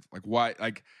expensive? Like, why?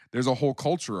 Like, there's a whole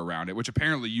culture around it, which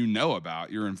apparently you know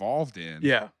about, you're involved in.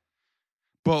 Yeah.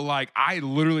 But, like, I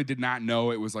literally did not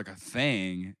know it was like a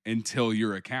thing until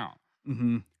your account.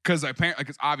 Mm-hmm. Because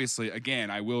obviously, again,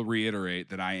 I will reiterate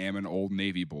that I am an old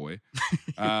Navy boy.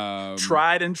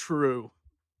 Tried and true.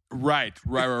 Right.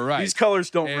 These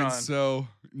colors don't run. And so,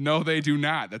 no, they do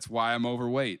not. That's why I'm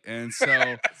overweight. And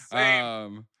so, I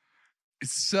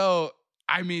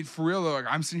mean, for real though, like,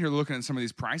 I'm sitting here looking at some of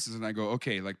these prices and I go,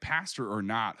 okay, like, pastor or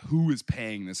not, who is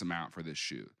paying this amount for this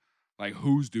shoe? Like,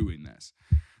 who's doing this?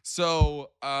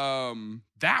 So,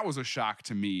 that was a shock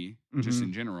to me, just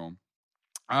in general.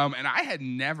 And I had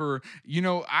never,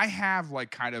 I have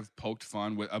like kind of poked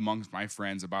fun with amongst my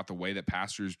friends about the way that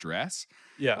pastors dress.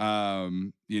 Yeah.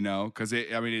 Because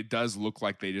it does look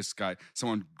like they just got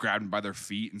someone grabbed them by their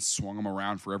feet and swung them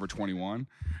around Forever 21,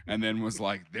 and then was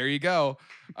like, "There you go."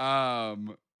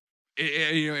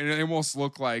 It almost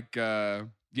looked like,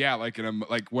 like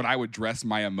what I would dress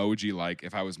my emoji like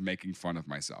if I was making fun of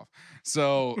myself.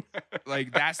 So,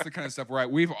 like, that's the kind of stuff where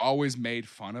we've always made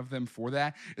fun of them for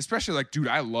that. Especially, like, dude,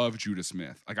 I love Judah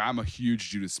Smith. Like, I'm a huge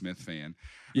Judah Smith fan.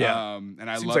 Yeah. And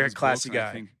I Seems love like a his classy books, and guy.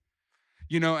 I think,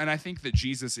 and I think that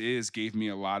Jesus gave me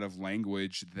a lot of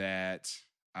language that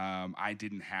I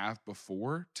didn't have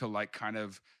before to, like, kind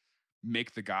of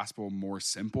make the gospel more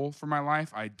simple for my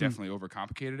life. I definitely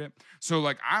overcomplicated it. So,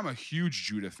 like, I'm a huge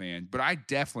Judah fan, but I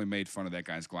definitely made fun of that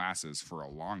guy's glasses for a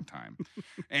long time.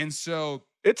 And so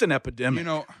it's an epidemic.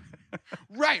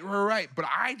 Right. But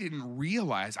I didn't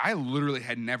realize, I literally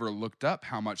had never looked up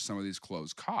how much some of these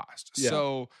clothes cost. Yeah.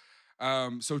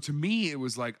 So to me, it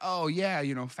was like, oh yeah,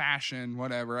 fashion,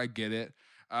 whatever, I get it.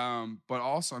 But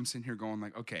also I'm sitting here going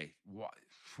like, okay, what?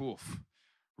 Oof,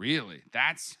 really?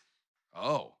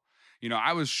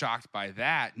 I was shocked by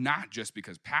that, not just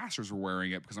because pastors were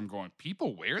wearing it, because I'm going,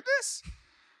 people wear this?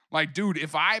 Like, dude,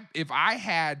 if I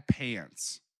had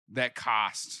pants that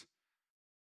cost,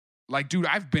 like, dude,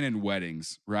 I've been in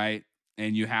weddings, right?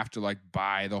 And you have to, like,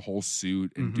 buy the whole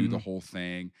suit and do the whole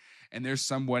thing. And there's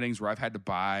some weddings where I've had to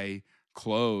buy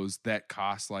clothes that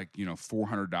cost like,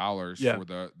 $400 for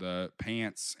the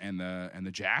pants and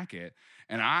the jacket.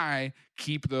 And I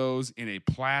keep those in a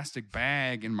plastic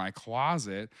bag in my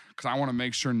closet because I want to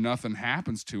make sure nothing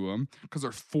happens to them, because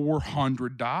they're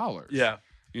 $400. Yeah.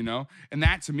 And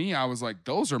that, to me, I was like,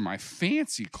 those are my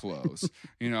fancy clothes.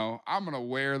 I'm going to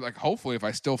wear, like, hopefully if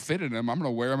I still fit in them, I'm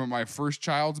going to wear them at my first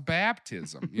child's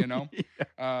baptism,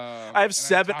 I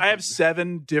have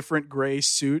seven different gray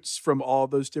suits from all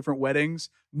those different weddings,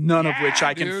 none of which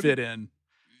I can fit in.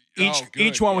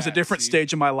 Each one was a different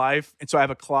stage of my life. And so I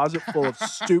have a closet full of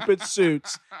stupid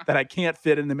suits that I can't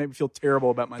fit in. They make me feel terrible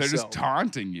about myself. They're just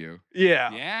taunting you.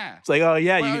 Yeah. Yeah. It's like, oh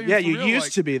yeah, you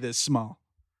used to be this small.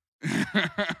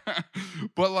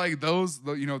 But like those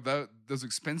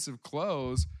expensive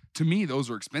clothes, to me, those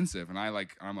are expensive. And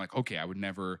I'm like, okay, I would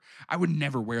never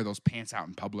wear those pants out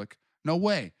in public. No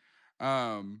way.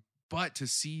 But to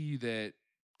see that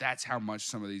that's how much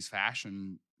some of these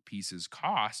fashion pieces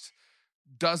cost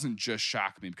doesn't just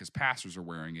shock me because pastors are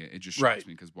wearing it. It just shocks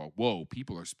me because, well, whoa,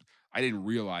 people are. I didn't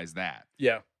realize that.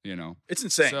 Yeah, it's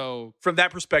insane. So from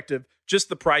that perspective, just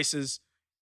the prices,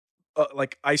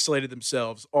 like isolated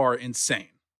themselves, are insane.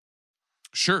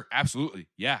 Sure, absolutely,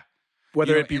 yeah.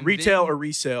 Whether it be retail or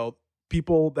resale,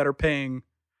 people that are paying,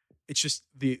 it's just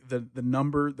the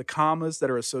number, the commas that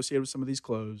are associated with some of these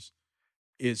clothes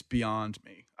is beyond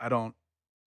me. I don't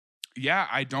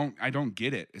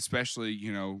get it, especially,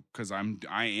 because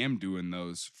I am doing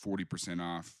those 40%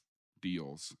 off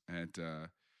deals at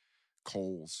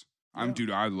Kohl's. I'm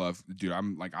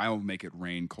like, I'll make it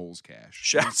rain Kohl's cash.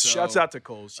 Shouts out to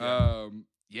Kohl's.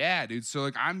 Yeah, dude. So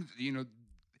like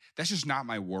that's just not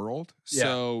my world. Yeah.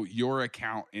 So your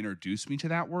account introduced me to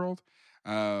that world.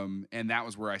 And that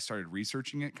was where I started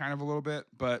researching it kind of a little bit.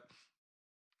 But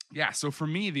yeah, so for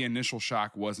me, the initial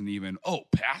shock wasn't even, oh,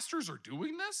 pastors are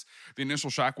doing this? The initial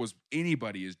shock was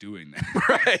anybody is doing that.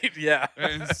 Right, yeah.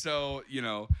 And so,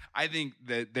 I think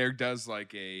that there does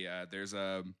like there's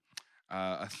a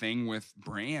thing with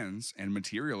brands and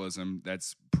materialism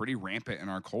that's pretty rampant in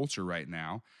our culture right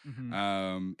now. Mm-hmm.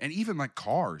 And even like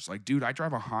cars. Like, dude, I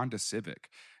drive a Honda Civic,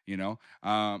 and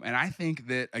I think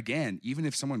that, again, even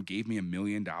if someone gave me $1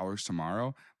 million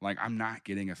tomorrow, like, I'm not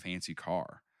getting a fancy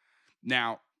car.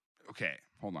 Now, okay,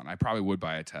 hold on. I probably would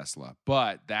buy a Tesla,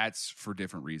 but that's for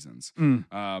different reasons.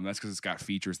 That's because it's got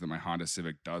features that my Honda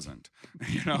Civic doesn't,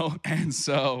 and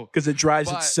so because it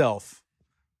drives itself.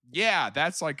 Yeah,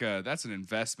 that's an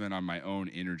investment on my own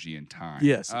energy and time.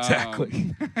 Yes,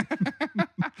 exactly.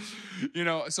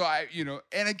 So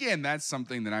and again, that's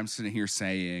something that I'm sitting here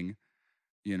saying,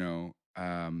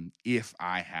 if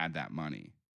I had that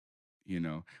money,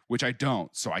 which I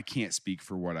don't, so I can't speak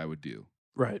for what I would do.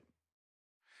 Right.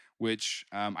 Which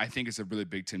I think is a really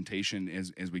big temptation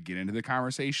as we get into the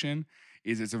conversation,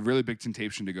 it's a really big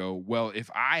temptation to go, well, if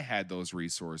I had those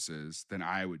resources, then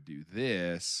I would do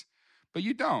this, but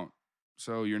you don't.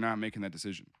 So you're not making that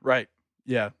decision. Right.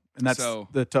 Yeah. And that's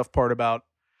the tough part about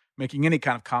making any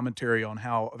kind of commentary on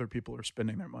how other people are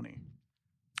spending their money.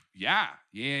 Yeah.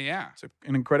 It's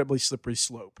an incredibly slippery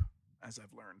slope, as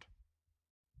I've learned.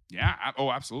 Yeah.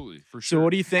 Oh, absolutely. For sure. So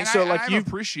what do you think? And I've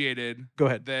appreciated go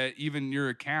ahead. that even your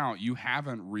account, you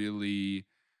haven't really,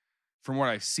 from what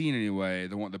I've seen anyway,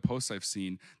 the posts I've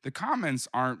seen, the comments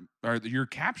your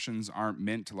captions aren't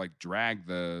meant to like drag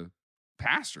the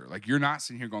pastor. Like, you're not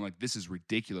sitting here going like, this is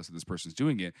ridiculous that this person's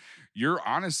doing it. You're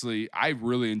honestly, I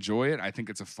really enjoy it. I think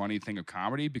it's a funny thing of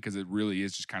comedy because it really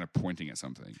is just kind of pointing at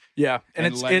something. Yeah.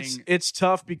 And it's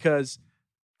tough because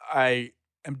I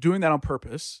am doing that on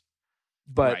purpose,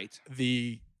 but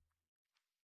the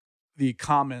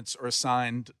comments are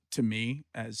assigned to me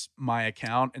as my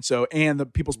account. And the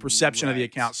people's perception of the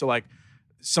account. So like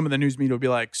some of the news media will be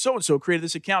like, so-and-so created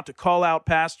this account to call out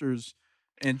pastors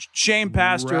and shame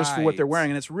pastors for what they're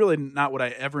wearing. And it's really not what I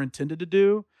ever intended to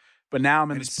do. But now I'm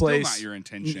in this place. It's still not your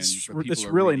intention. It's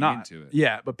really not. Into it.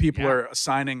 Yeah, but people are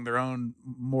assigning their own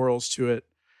morals to it.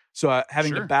 So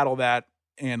having to battle that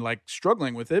and like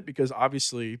struggling with it, because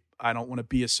obviously I don't want to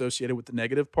be associated with the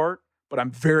negative part, but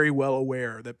I'm very well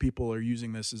aware that people are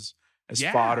using this as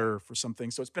fodder for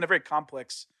something. So it's been a very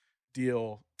complex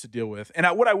deal to deal with. And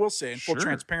what I will say in full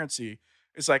transparency,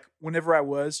 it's like whenever I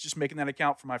was just making that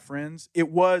account for my friends, it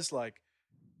was like,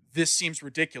 this seems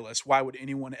ridiculous. Why would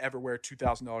anyone ever wear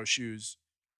 $2,000 shoes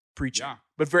preaching? Yeah.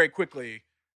 But very quickly,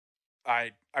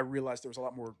 I realized there was a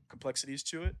lot more complexities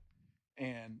to it,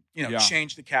 and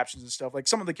changed the captions and stuff. Like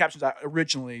some of the captions I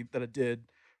did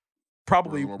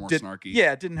probably were more snarky.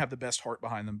 Yeah, didn't have the best heart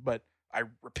behind them, but I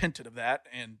repented of that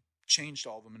and changed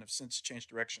all of them and have since changed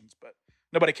directions. But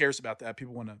nobody cares about that.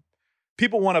 People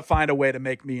want to find a way to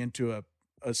make me into a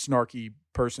snarky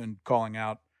person calling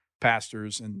out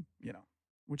pastors, and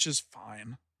which is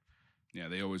fine. Yeah,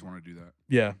 they always want to do that.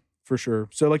 Yeah, for sure.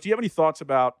 So like, do you have any thoughts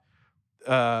about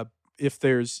if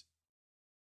there's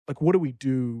like, what do we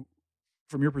do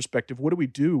from your perspective? What do we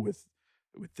do with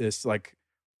this? Like,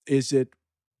 is it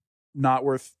not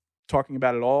worth talking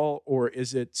about at all? Or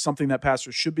is it something that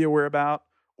pastors should be aware about?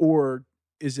 Or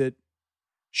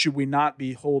should we not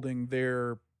be holding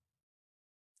their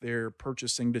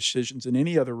purchasing decisions in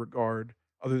any other regard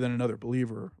other than another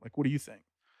believer? Like, what do you think?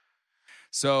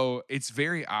 So it's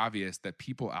very obvious that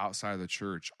people outside of the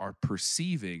church are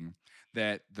perceiving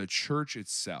that the church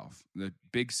itself, the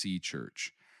Big C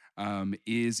church,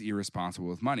 is irresponsible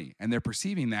with money. And they're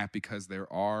perceiving that because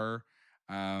there are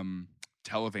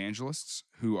televangelists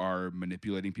who are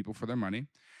manipulating people for their money.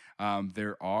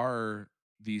 There are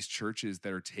these churches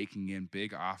that are taking in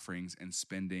big offerings and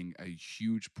spending a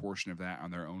huge portion of that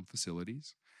on their own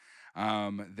facilities.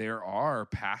 There are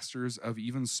pastors of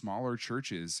even smaller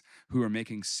churches who are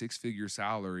making six-figure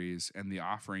salaries, and the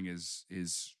offering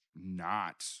is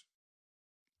not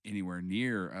anywhere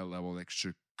near a level that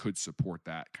could support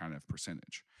that kind of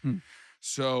percentage.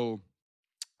 So,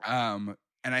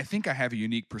 and I think I have a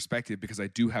unique perspective because I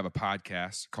do have a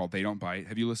podcast called They Don't Bite.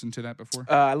 Have you listened to that before?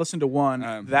 I listened to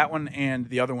one, that one, and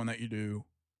the other one that you do.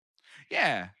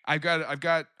 Yeah, I've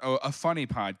got a funny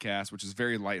podcast, which is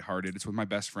very lighthearted. It's with my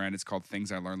best friend. It's called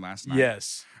Things I Learned Last Night.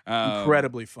 Yes,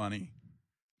 incredibly funny.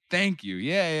 Thank you.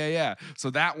 Yeah. So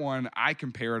that one, I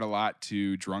compare it a lot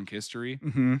to Drunk History.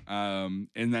 And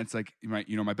that's like,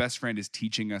 my best friend is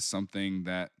teaching us something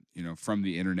that, from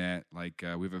the internet. Like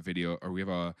we have a video, or we have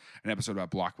an episode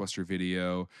about Blockbuster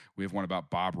Video. We have one about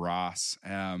Bob Ross.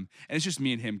 And it's just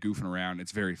me and him goofing around.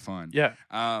 It's very fun. Yeah.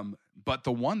 But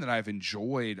the one that I've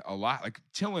enjoyed a lot, like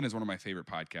Tillin is one of my favorite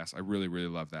podcasts. I really, really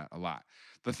love that a lot.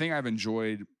 The thing I've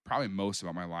enjoyed probably most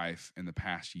about my life in the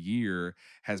past year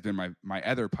has been my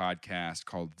other podcast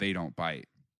called They Don't Bite,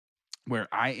 where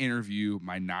I interview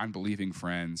my non-believing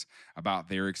friends about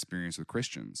their experience with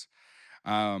Christians.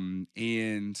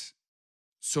 And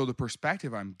so the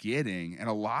perspective I'm getting, and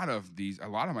a lot of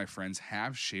my friends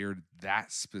have shared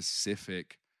that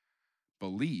specific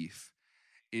belief,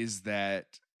 is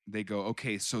that they go,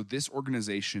 okay, so this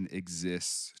organization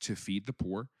exists to feed the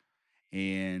poor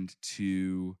and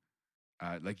to,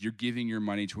 like, you're giving your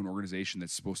money to an organization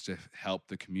that's supposed to help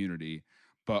the community,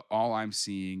 but all I'm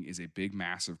seeing is a big,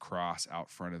 massive cross out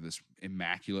front of this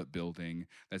immaculate building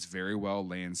that's very well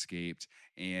landscaped.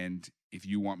 And if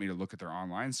you want me to look at their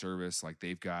online service, like,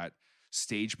 they've got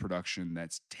stage production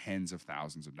that's tens of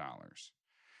thousands of dollars.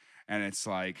 And it's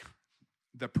like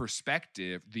the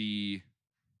perspective, the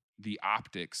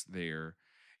optics there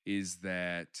is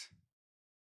that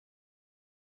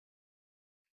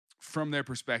from their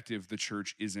perspective, the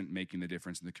church isn't making the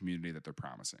difference in the community that they're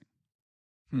promising.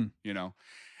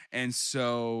 And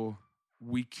so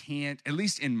we can't, at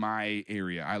least in my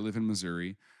area, I live in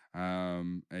Missouri.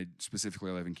 Specifically,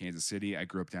 I live in Kansas City. I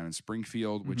grew up down in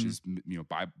Springfield, which is,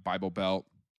 Bible Belt.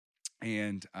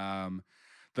 And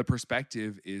the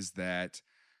perspective is that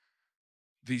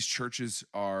these churches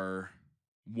are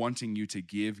wanting you to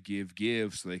give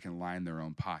so they can line their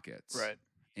own pockets. Right.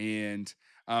 And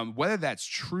whether that's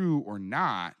true or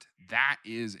not, that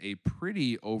is a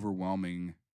pretty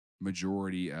overwhelming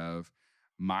majority of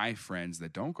my friends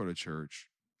that don't go to church.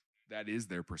 That is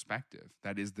their perspective.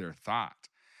 That is their thought.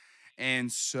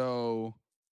 And so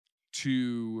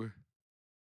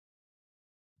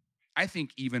I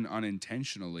think even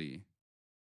unintentionally,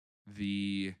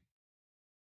 the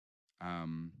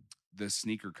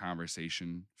sneaker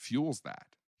conversation fuels that.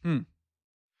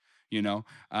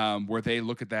 Where they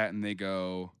look at that and they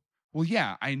go, well,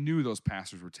 yeah, I knew those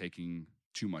pastors were taking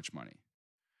too much money.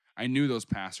 I knew those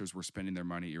pastors were spending their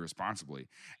money irresponsibly.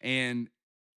 And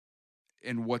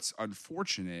what's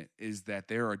unfortunate is that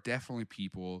there are definitely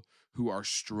people who are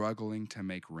struggling to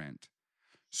make rent,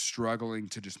 struggling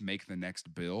to just make the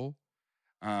next bill,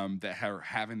 that are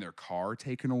having their car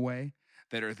taken away,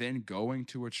 that are then going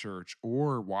to a church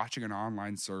or watching an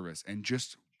online service and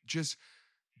just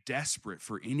desperate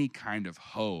for any kind of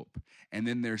hope. And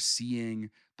then they're seeing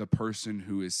the person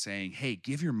who is saying, hey,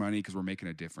 give your money because we're making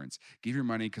a difference. Give your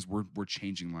money because we're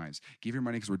changing lives. Give your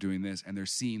money because we're doing this. And they're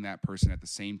seeing that person at the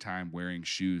same time wearing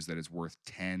shoes that is worth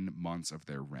 10 months of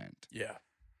their rent. Yeah.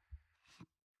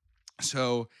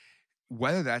 So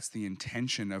whether that's the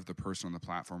intention of the person on the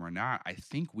platform or not, I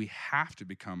think we have to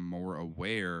become more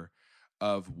aware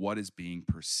of what is being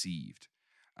perceived.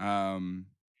 And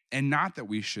not that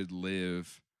we should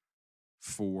live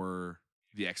for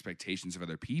the expectations of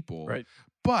other people, right?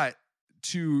 But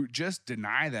to just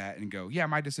deny that and go, yeah,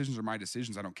 my decisions are my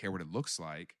decisions. I don't care what it looks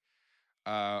like.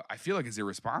 I feel like it's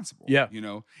irresponsible. Yeah.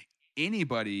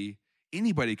 Anybody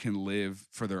can live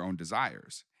for their own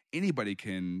desires. Anybody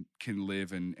can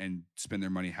live and spend their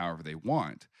money however they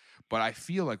want. But I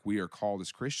feel like we are called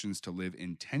as Christians to live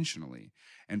intentionally.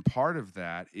 And part of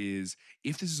that is,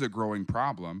 if this is a growing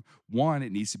problem, one,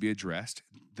 it needs to be addressed.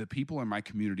 The people in my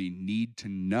community need to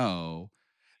know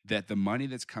that the money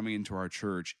that's coming into our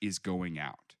church is going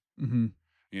out. Mm-hmm.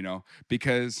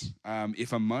 Because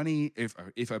if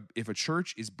a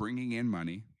church is bringing in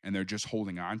money and they're just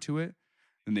holding on to it,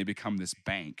 then they become this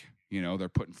bank. They're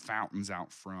putting fountains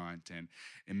out front and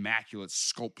immaculate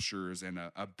sculptures and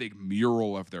a big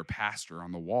mural of their pastor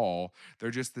on the wall. They're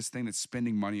just this thing that's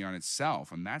spending money on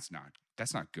itself. And that's not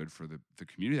good for the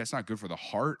community. That's not good for the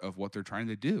heart of what they're trying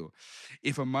to do.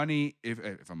 If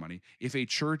a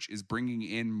church is bringing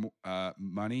in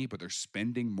money, but they're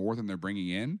spending more than they're bringing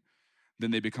in,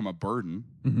 then they become a burden.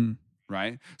 Mm-hmm.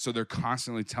 Right? So they're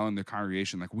constantly telling the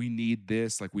congregation, like, we need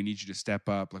this, like, we need you to step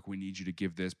up, like, we need you to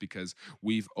give this because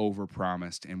we've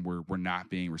overpromised and we're not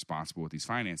being responsible with these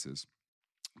finances.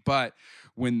 But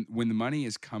when the money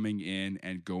is coming in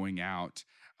and going out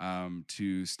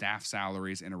to staff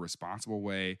salaries in a responsible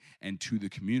way and to the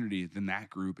community, then that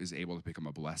group is able to become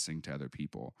a blessing to other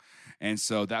people. And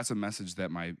so that's a message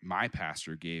that my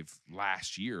pastor gave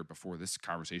last year before this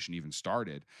conversation even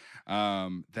started,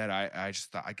 that I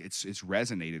just thought it's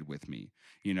resonated with me.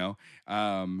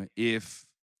 If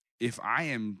I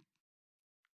am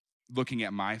looking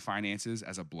at my finances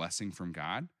as a blessing from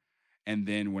God, and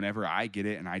then whenever I get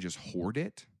it and I just hoard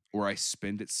it or I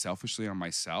spend it selfishly on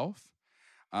myself,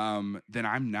 then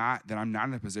I'm not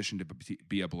in a position to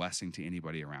be a blessing to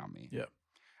anybody around me. Yeah.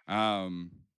 And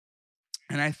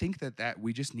I think that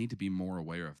we just need to be more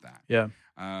aware of that. Yeah.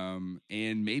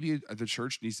 And maybe the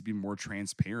church needs to be more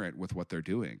transparent with what they're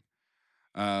doing.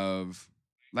 I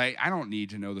don't need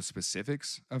to know the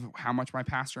specifics of how much my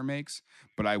pastor makes,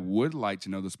 but I would like to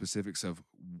know the specifics of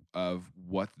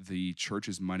what the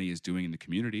church's money is doing in the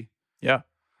community. Yeah.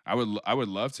 I would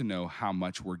love to know how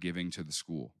much we're giving to the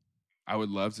school. I would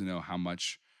love to know how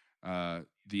much the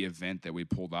event that we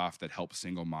pulled off that helped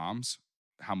single moms,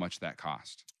 how much that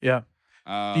cost. Yeah.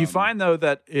 Do you find, though,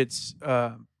 that it's,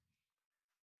 I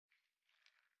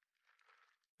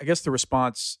guess the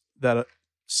response that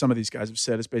some of these guys have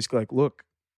said is basically like, look,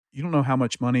 you don't know how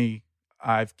much money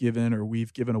I've given or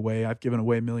we've given away. I've given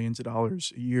away millions of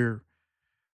dollars a year.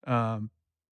 Do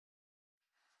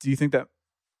you think that,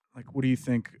 like, what do you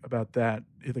think about that?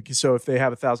 So if they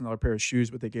have $1,000 pair of shoes,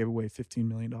 but they gave away $15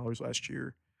 million last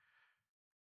year,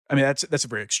 I mean, that's a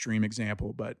very extreme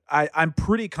example, but I'm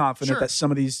pretty confident that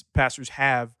some of these pastors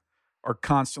are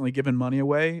constantly giving money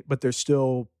away, but they're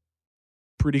still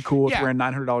pretty cool with wearing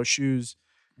 $900 shoes.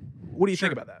 What do you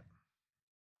think about that?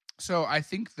 So I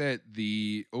think that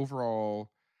the overall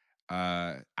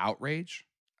outrage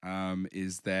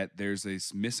is that there's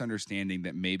this misunderstanding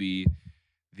that maybe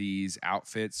these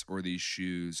outfits or these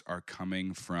shoes are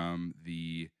coming from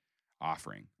the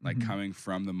offering, like coming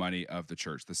from the money of the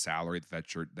church, the salary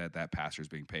that pastor is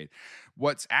being paid.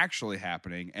 What's actually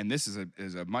happening, and this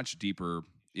is a much deeper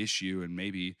issue, and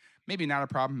maybe not a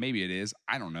problem, maybe it is,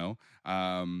 I don't know,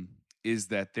 is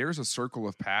that there's a circle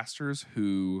of pastors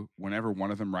who, whenever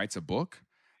one of them writes a book,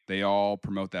 they all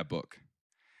promote that book.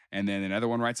 And then another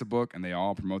one writes a book, and they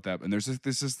all promote that. And there's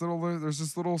this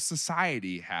little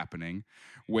society happening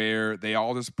where they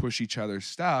all just push each other's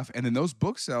stuff, and then those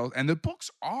books sell, and the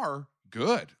books are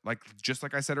good. Like, just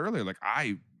like I said earlier, like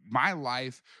my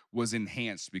life was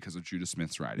enhanced because of Judah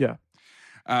Smith's writing.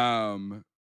 Yeah.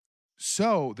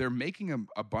 So they're making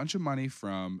a bunch of money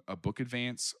from a book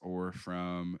advance or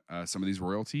from some of these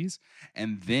royalties,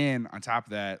 and then on top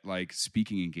of that, like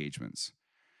speaking engagements.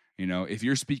 You know, if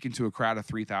you're speaking to a crowd of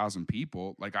 3,000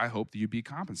 people, like, I hope that you'd be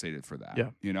compensated for that. Yeah.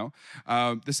 You know,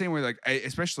 the same way, like,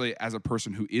 especially as a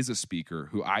person who is a speaker,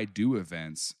 who I do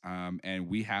events, and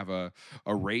we have a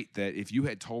rate that if you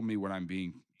had told me what I'm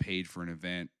being paid for an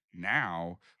event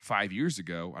now 5 years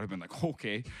ago, I'd have been like,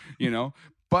 okay, you know,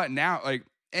 but now, like,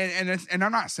 and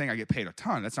I'm not saying I get paid a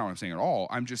ton. That's not what I'm saying at all.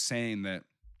 I'm just saying that,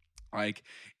 like,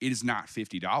 it is not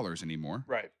 $50 anymore.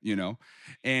 Right. You know,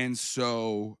 and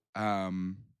so,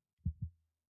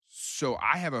 so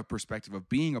I have a perspective of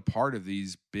being a part of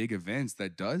these big events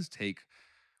that does take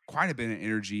quite a bit of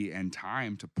energy and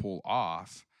time to pull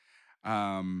off.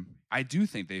 I do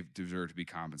think they deserve to be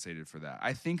compensated for that.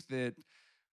 I think that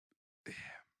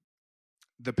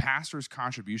the pastor's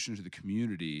contribution to the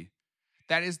community,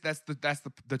 that's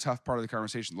the tough part of the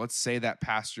conversation. Let's say that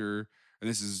pastor, and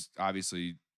this is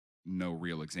obviously no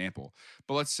real example,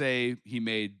 but let's say he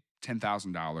made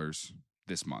 $10,000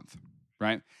 this month,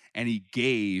 right? And he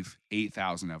gave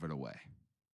 8,000 of it away,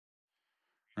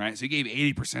 right? So he gave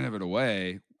 80% of it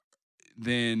away.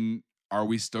 Then are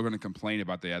we still going to complain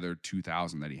about the other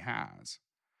 2,000 that he has?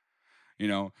 You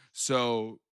know,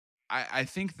 so I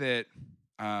think that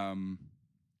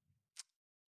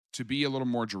to be a little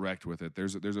more direct with it,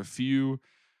 there's a few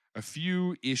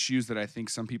issues that I think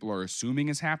some people are assuming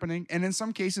is happening, and in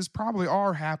some cases probably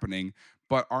are happening,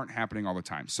 but aren't happening all the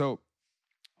time. So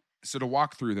to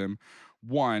walk through them,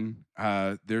 one,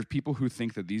 there's people who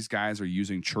think that these guys are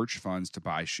using church funds to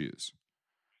buy shoes,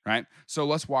 right? So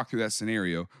let's walk through that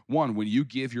scenario. One, when you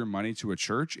give your money to a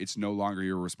church, it's no longer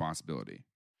your responsibility.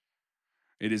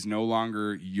 It is no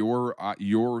longer your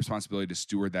responsibility to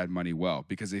steward that money well.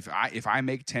 Because if I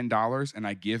make $10 and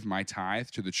I give my tithe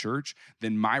to the church,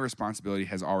 then my responsibility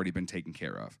has already been taken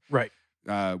care of. Right.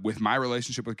 With my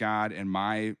relationship with God and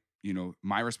my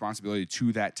responsibility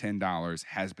to that $10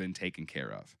 has been taken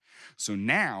care of. So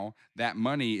now that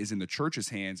money is in the church's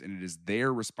hands, and it is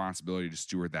their responsibility to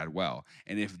steward that well.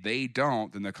 And if they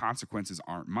don't, then the consequences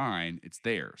aren't mine, it's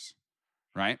theirs.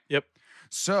 Right? Yep.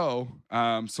 So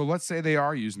let's say they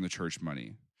are using the church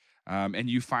money, and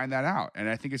you find that out. And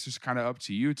I think it's just kind of up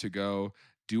to you to go,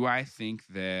 do I think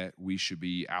that we should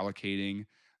be allocating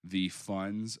the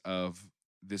funds of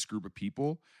this group of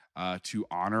people to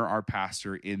honor our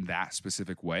pastor in that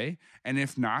specific way? And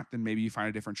if not, then maybe you find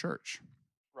a different church.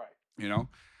 Right. You know?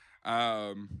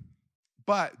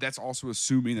 But that's also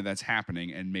assuming that that's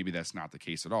happening, and maybe that's not the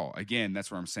case at all. Again,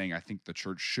 that's where I'm saying I think the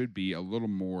church should be a little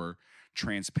more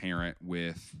transparent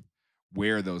with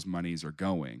where those monies are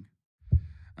going.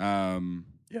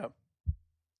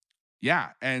 Yeah.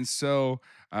 And so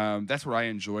that's what I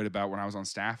enjoyed about when I was on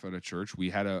staff at a church. We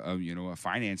had a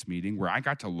finance meeting where I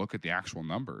got to look at the actual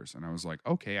numbers, and I was like,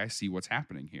 okay, I see what's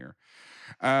happening here.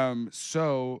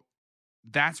 So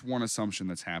that's one assumption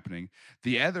that's happening.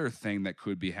 The other thing that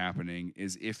could be happening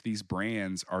is if these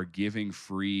brands are giving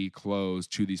free clothes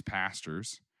to these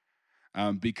pastors,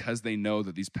 because they know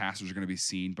that these pastors are going to be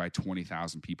seen by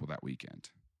 20,000 people that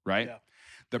weekend, right? Yeah.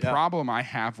 The problem I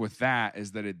have with that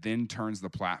is that it then turns the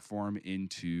platform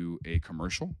into a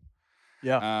commercial.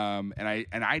 Yeah.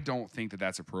 And I don't think that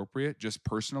that's appropriate, just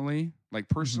personally. Like,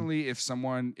 personally, if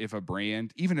a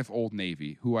brand, even if Old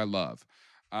Navy, who I love,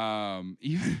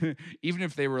 even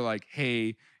if they were like,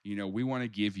 hey, we want to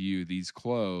give you these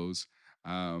clothes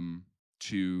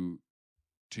to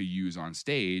use on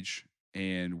stage,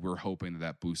 and we're hoping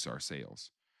that boosts our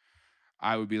sales,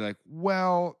 I would be like,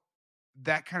 well,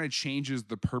 that kind of changes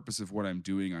the purpose of what I'm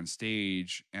doing on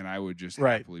stage, and I would just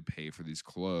happily pay for these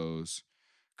clothes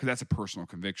because that's a personal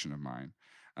conviction of mine.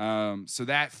 So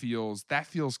that feels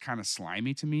kind of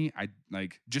slimy to me. I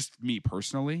like, just me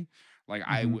personally, like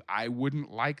I wouldn't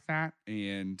like that,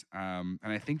 and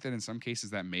I think that in some cases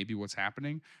that may be what's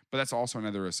happening, but that's also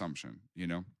another assumption,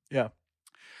 Yeah.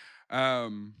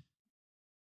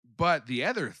 But the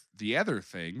other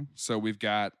thing, so we've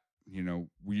got,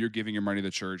 you're giving your money to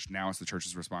the church. Now it's the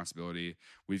church's responsibility.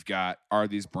 We've got, are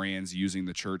these brands using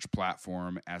the church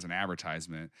platform as an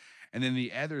advertisement? And then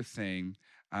the other thing,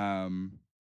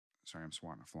 Sorry, I'm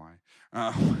swatting a fly.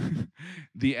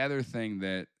 The other thing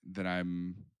that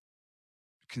I'm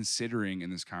considering in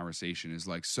this conversation is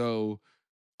like, so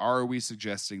are we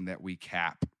suggesting that we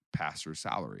cap pastor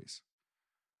salaries?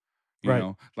 You Right.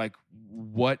 know, like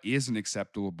what is an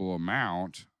acceptable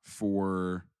amount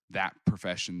for that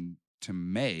profession to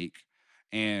make,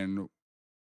 and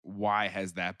why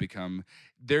has that become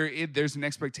there's an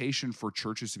expectation for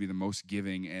churches to be the most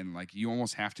giving, and like you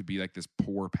almost have to be like this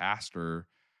poor pastor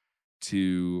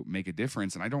to make a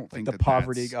difference, and I don't think the that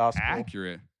poverty that's gospel.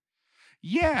 accurate.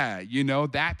 Yeah, you know,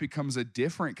 that becomes a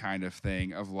different kind of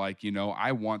thing of like, you know,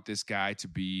 I want this guy to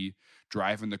be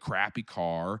driving the crappy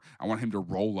car. I want him to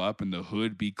roll up and the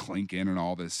hood be clinking and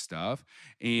all this stuff.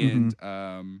 And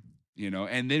you know,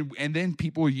 and then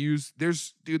people use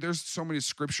there's so many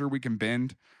scripture we can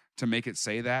bend to make it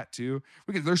say that too.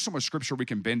 There's so much scripture we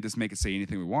can bend to make it say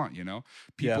anything we want, you know?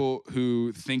 People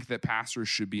who think that pastors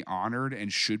should be honored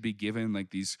and should be given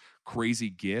like these crazy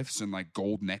gifts and like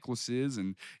gold necklaces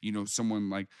and, you know, someone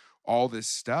like all this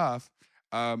stuff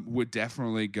would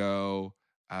definitely go,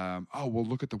 oh, well,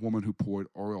 look at the woman who poured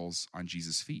oils on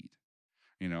Jesus' feet,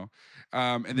 you know?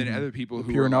 And then other people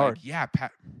who are like, yeah,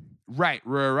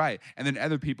 right. And then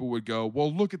other people would go,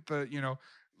 well, look at the, you know,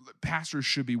 pastors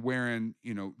should be wearing,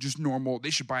 you know, just normal.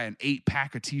 They should buy an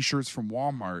 8-pack of t-shirts from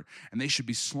Walmart and they should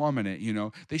be slumming it. You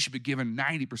know, they should be giving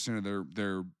 90% of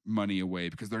their money away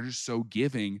because they're just so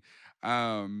giving.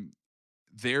 They're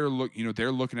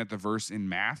looking at the verse in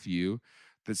Matthew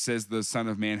that says the Son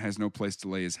of Man has no place to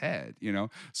lay his head, you know?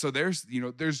 So there's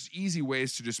easy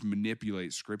ways to just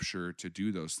manipulate scripture to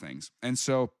do those things. And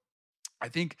so I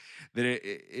think that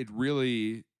it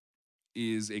really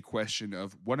is a question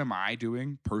of what am I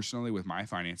doing personally with my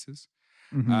finances?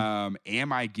 Am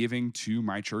I giving to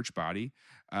my church body?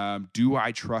 Do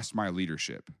I trust my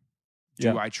leadership?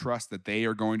 Do I trust that they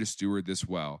are going to steward this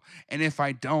well? And if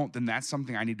I don't, then that's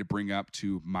something I need to bring up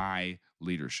to my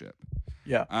leadership.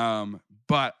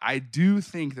 But I do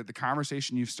think that the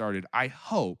conversation you've started, I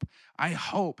hope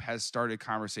has started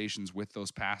conversations with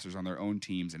those pastors on their own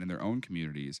teams and in their own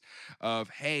communities of,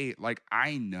 hey, like,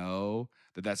 I know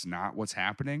that that's not what's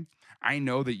happening. I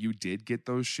know that you did get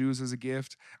those shoes as a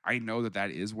gift. I know that that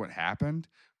is what happened,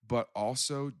 but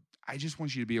also I just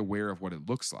want you to be aware of what it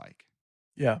looks like.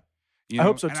 Yeah. You know? I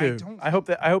hope so too. I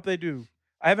hope they do.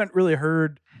 I haven't really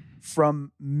heard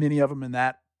from many of them in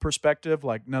that perspective.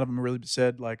 Like none of them really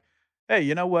said like, hey,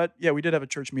 you know what? Yeah, we did have a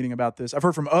church meeting about this. I've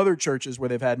heard from other churches where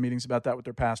they've had meetings about that with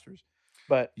their pastors.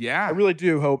 But yeah, I really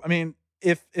do hope. I mean,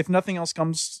 if nothing else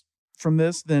comes from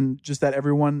this, then just that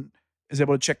everyone is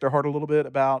able to check their heart a little bit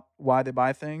about why they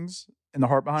buy things and the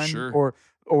heart behind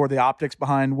or the optics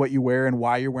behind what you wear and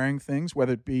why you're wearing things,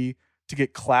 whether it be to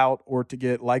get clout or to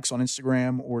get likes on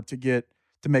Instagram or to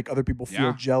make other people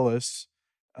feel jealous.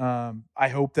 I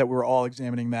hope that we're all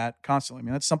examining that constantly. I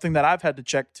mean, that's something that I've had to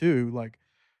check too. Like,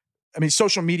 I mean,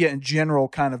 social media in general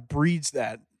kind of breeds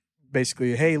that.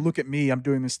 Basically, hey, look at me, I'm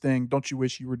doing this thing. Don't you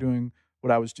wish you were doing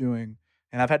what I was doing?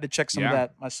 And I've had to check some of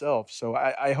that myself. So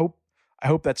I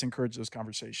hope that's encouraged those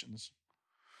conversations.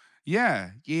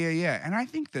 Yeah. And I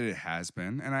think that it has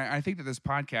been. And I think that this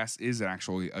podcast is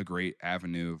actually a great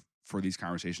avenue for these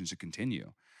conversations to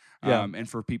continue. And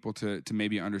for people to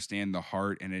maybe understand the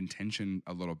heart and intention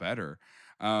a little better.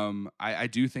 I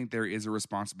do think there is a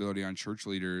responsibility on church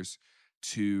leaders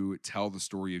to tell the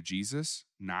story of Jesus,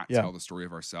 not tell the story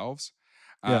of ourselves.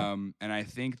 And I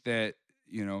think that,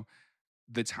 you know,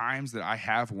 the times that I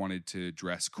have wanted to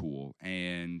dress cool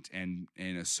and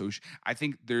associate, I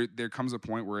think there comes a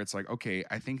point where it's like, okay,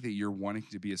 I think that you're wanting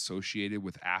to be associated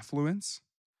with affluence.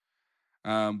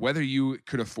 Whether you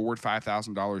could afford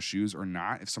 $5,000 shoes or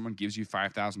not, if someone gives you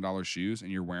 $5,000 shoes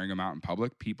and you're wearing them out in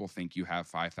public, people think you have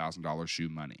 $5,000 shoe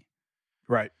money.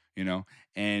 Right. You know,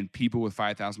 and people with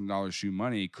 $5,000 shoe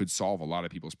money could solve a lot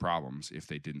of people's problems if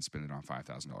they didn't spend it on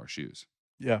 $5,000 shoes.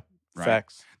 Yeah. Right.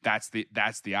 Facts. That's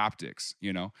the optics,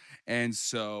 you know? And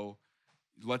so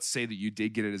let's say that you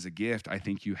did get it as a gift. I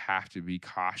think you have to be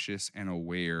cautious and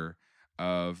aware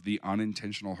of the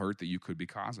unintentional hurt that you could be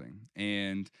causing.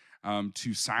 And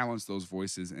to silence those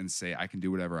voices and say, I can do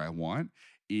whatever I want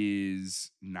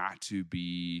is not to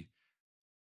be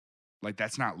like,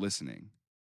 that's not listening.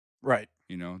 Right.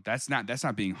 You know, that's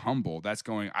not being humble. That's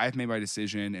going, I've made my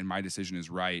decision and my decision is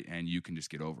right and you can just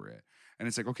get over it. And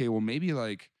it's like, okay, well, maybe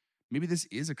this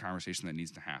is a conversation that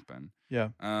needs to happen. Yeah.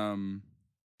 And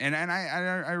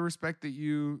I respect that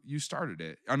you started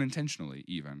it unintentionally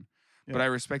even. Yeah. But I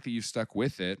respect that you stuck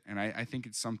with it. And I think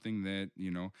it's something that,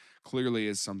 you know, clearly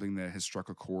is something that has struck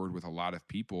a chord with a lot of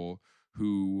people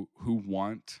who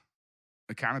want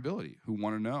accountability, who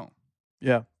want to know.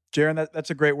 Yeah. Jaron, that's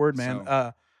a great word, man.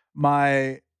 So-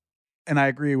 And I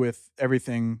agree with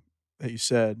everything that you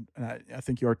said, and I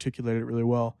think you articulated it really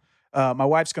well. My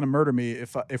wife's going to murder me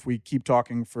if we keep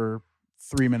talking for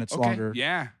 3 minutes Okay. longer.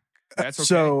 Yeah. That's okay.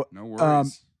 So, no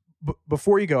worries.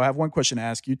 Before you go, I have one question to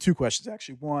ask you. Two questions,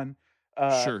 actually. One,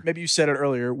 Sure. maybe you said it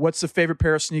earlier. What's the favorite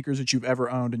pair of sneakers that you've ever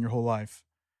owned in your whole life?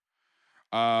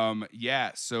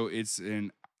 Yeah. So it's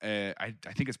I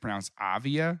think it's pronounced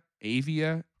Avia,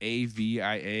 Avia. It's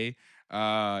the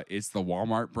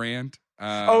Walmart brand.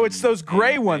 It's those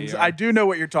gray and ones. they are- I do know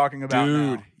what you're talking about,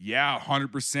 Dude, now. yeah,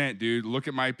 100%, dude. Look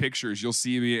at my pictures. You'll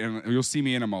see me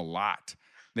in them a lot.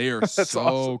 They are so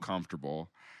awesome. comfortable.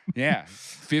 Yeah,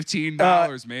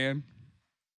 $15, man.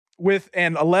 With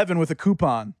an 11 with a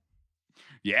coupon.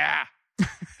 Yeah.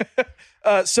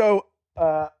 Also,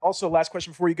 last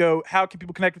question before you go: how can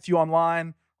people connect with you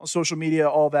online, on social media,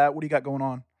 all that? What do you got going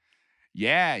on?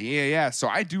 Yeah. So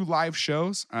I do live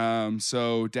shows.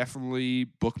 So definitely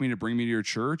book me to bring me to your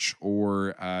church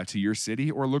or to your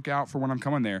city, or look out for when I'm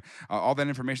coming there. All that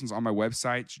information is on my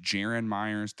website,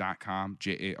 JaronMyers.com,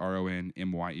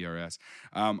 JaronMyers.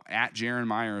 At Jaron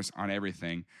Myers on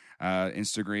everything.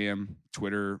 Instagram,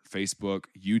 Twitter, Facebook,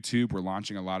 YouTube. We're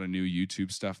launching a lot of new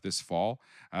YouTube stuff this fall.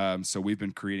 So we've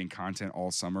been creating content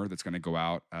all summer that's going to go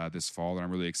out this fall that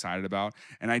I'm really excited about.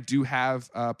 And I do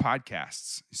have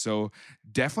podcasts. So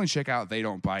definitely check out They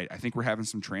Don't Bite. I think we're having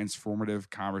some transformative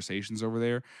conversations over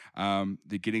there.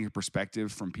 Getting a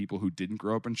perspective from people who didn't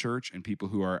grow up in church and people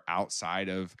who are outside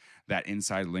of that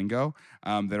inside lingo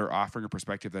that are offering a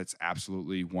perspective that's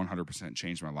absolutely 100%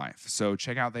 changed my life. So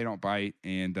check out They Don't Bite,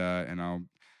 and I'll,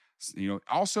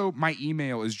 also my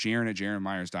email is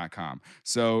Jaron@JaronMyers.com.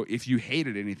 So if you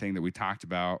hated anything that we talked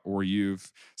about, or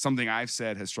something I've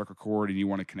said has struck a chord and you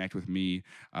want to connect with me,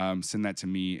 send that to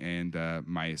me, and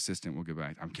my assistant will get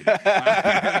back. I'm kidding.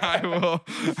 I will.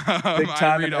 Big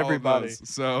time I read in all of everybody. those.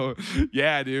 So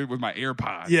yeah, dude, with my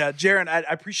AirPods. Yeah, Jaron, I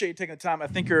appreciate you taking the time. I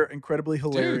think you're incredibly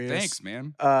hilarious. Dude, thanks,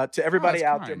 man. To everybody that's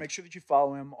out there, kind. make sure that you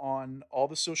follow him on all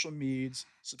the social medias.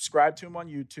 Subscribe to him on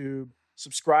YouTube.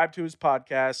 Subscribe to his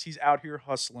podcast. He's out here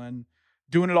hustling,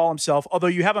 doing it all himself. Although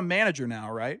you have a manager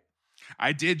now, right?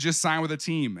 I did just sign with a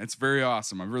team. It's very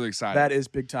awesome. I'm really excited. That is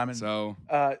big time. And, So,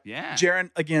 yeah.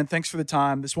 Jaron, again, thanks for the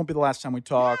time. This won't be the last time we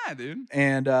talk. Yeah, dude.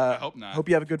 And I hope not. Hope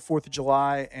you have a good 4th of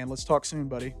July. And let's talk soon,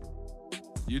 buddy.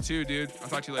 You too, dude. I'll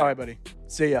talk to you later. All right, buddy.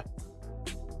 See ya.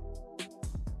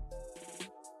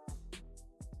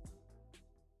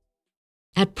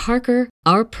 At Parker,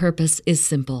 our purpose is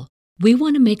simple. We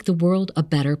want to make the world a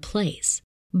better place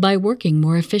by working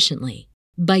more efficiently,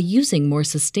 by using more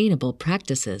sustainable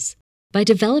practices, by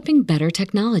developing better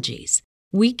technologies.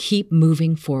 We keep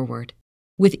moving forward.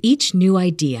 With each new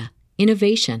idea,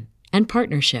 innovation, and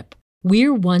partnership,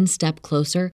 we're one step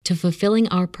closer to fulfilling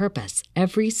our purpose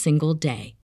every single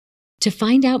day. To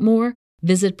find out more,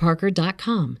 visit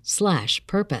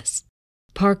parker.com/purpose.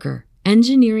 Parker,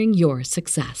 engineering your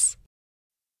success.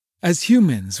 As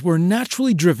humans, we're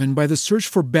naturally driven by the search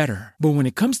for better. But when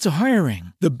it comes to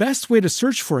hiring, the best way to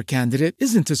search for a candidate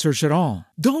isn't to search at all.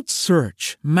 Don't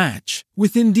search, match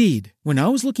with Indeed. When I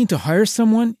was looking to hire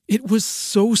someone, it was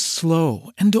so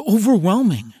slow and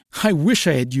overwhelming. I wish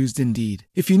I had used Indeed.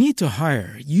 If you need to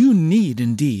hire, you need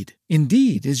Indeed.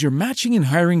 Indeed is your matching and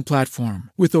hiring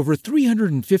platform with over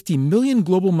 350 million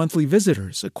global monthly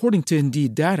visitors, according to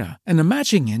Indeed data, and a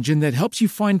matching engine that helps you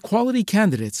find quality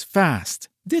candidates fast.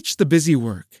 Ditch the busy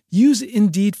work. Use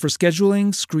Indeed for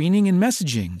scheduling, screening, and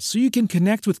messaging so you can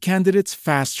connect with candidates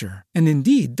faster. And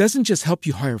Indeed doesn't just help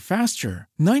you hire faster.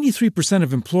 93%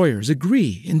 of employers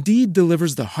agree Indeed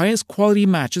delivers the highest quality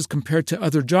matches compared to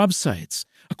other job sites,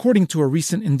 according to a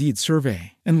recent Indeed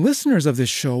survey. And listeners of this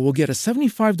show will get a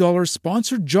 $75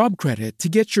 sponsored job credit to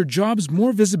get your jobs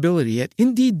more visibility at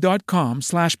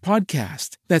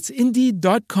Indeed.com/podcast. That's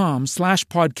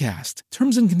Indeed.com/podcast.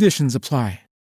 Terms and conditions apply.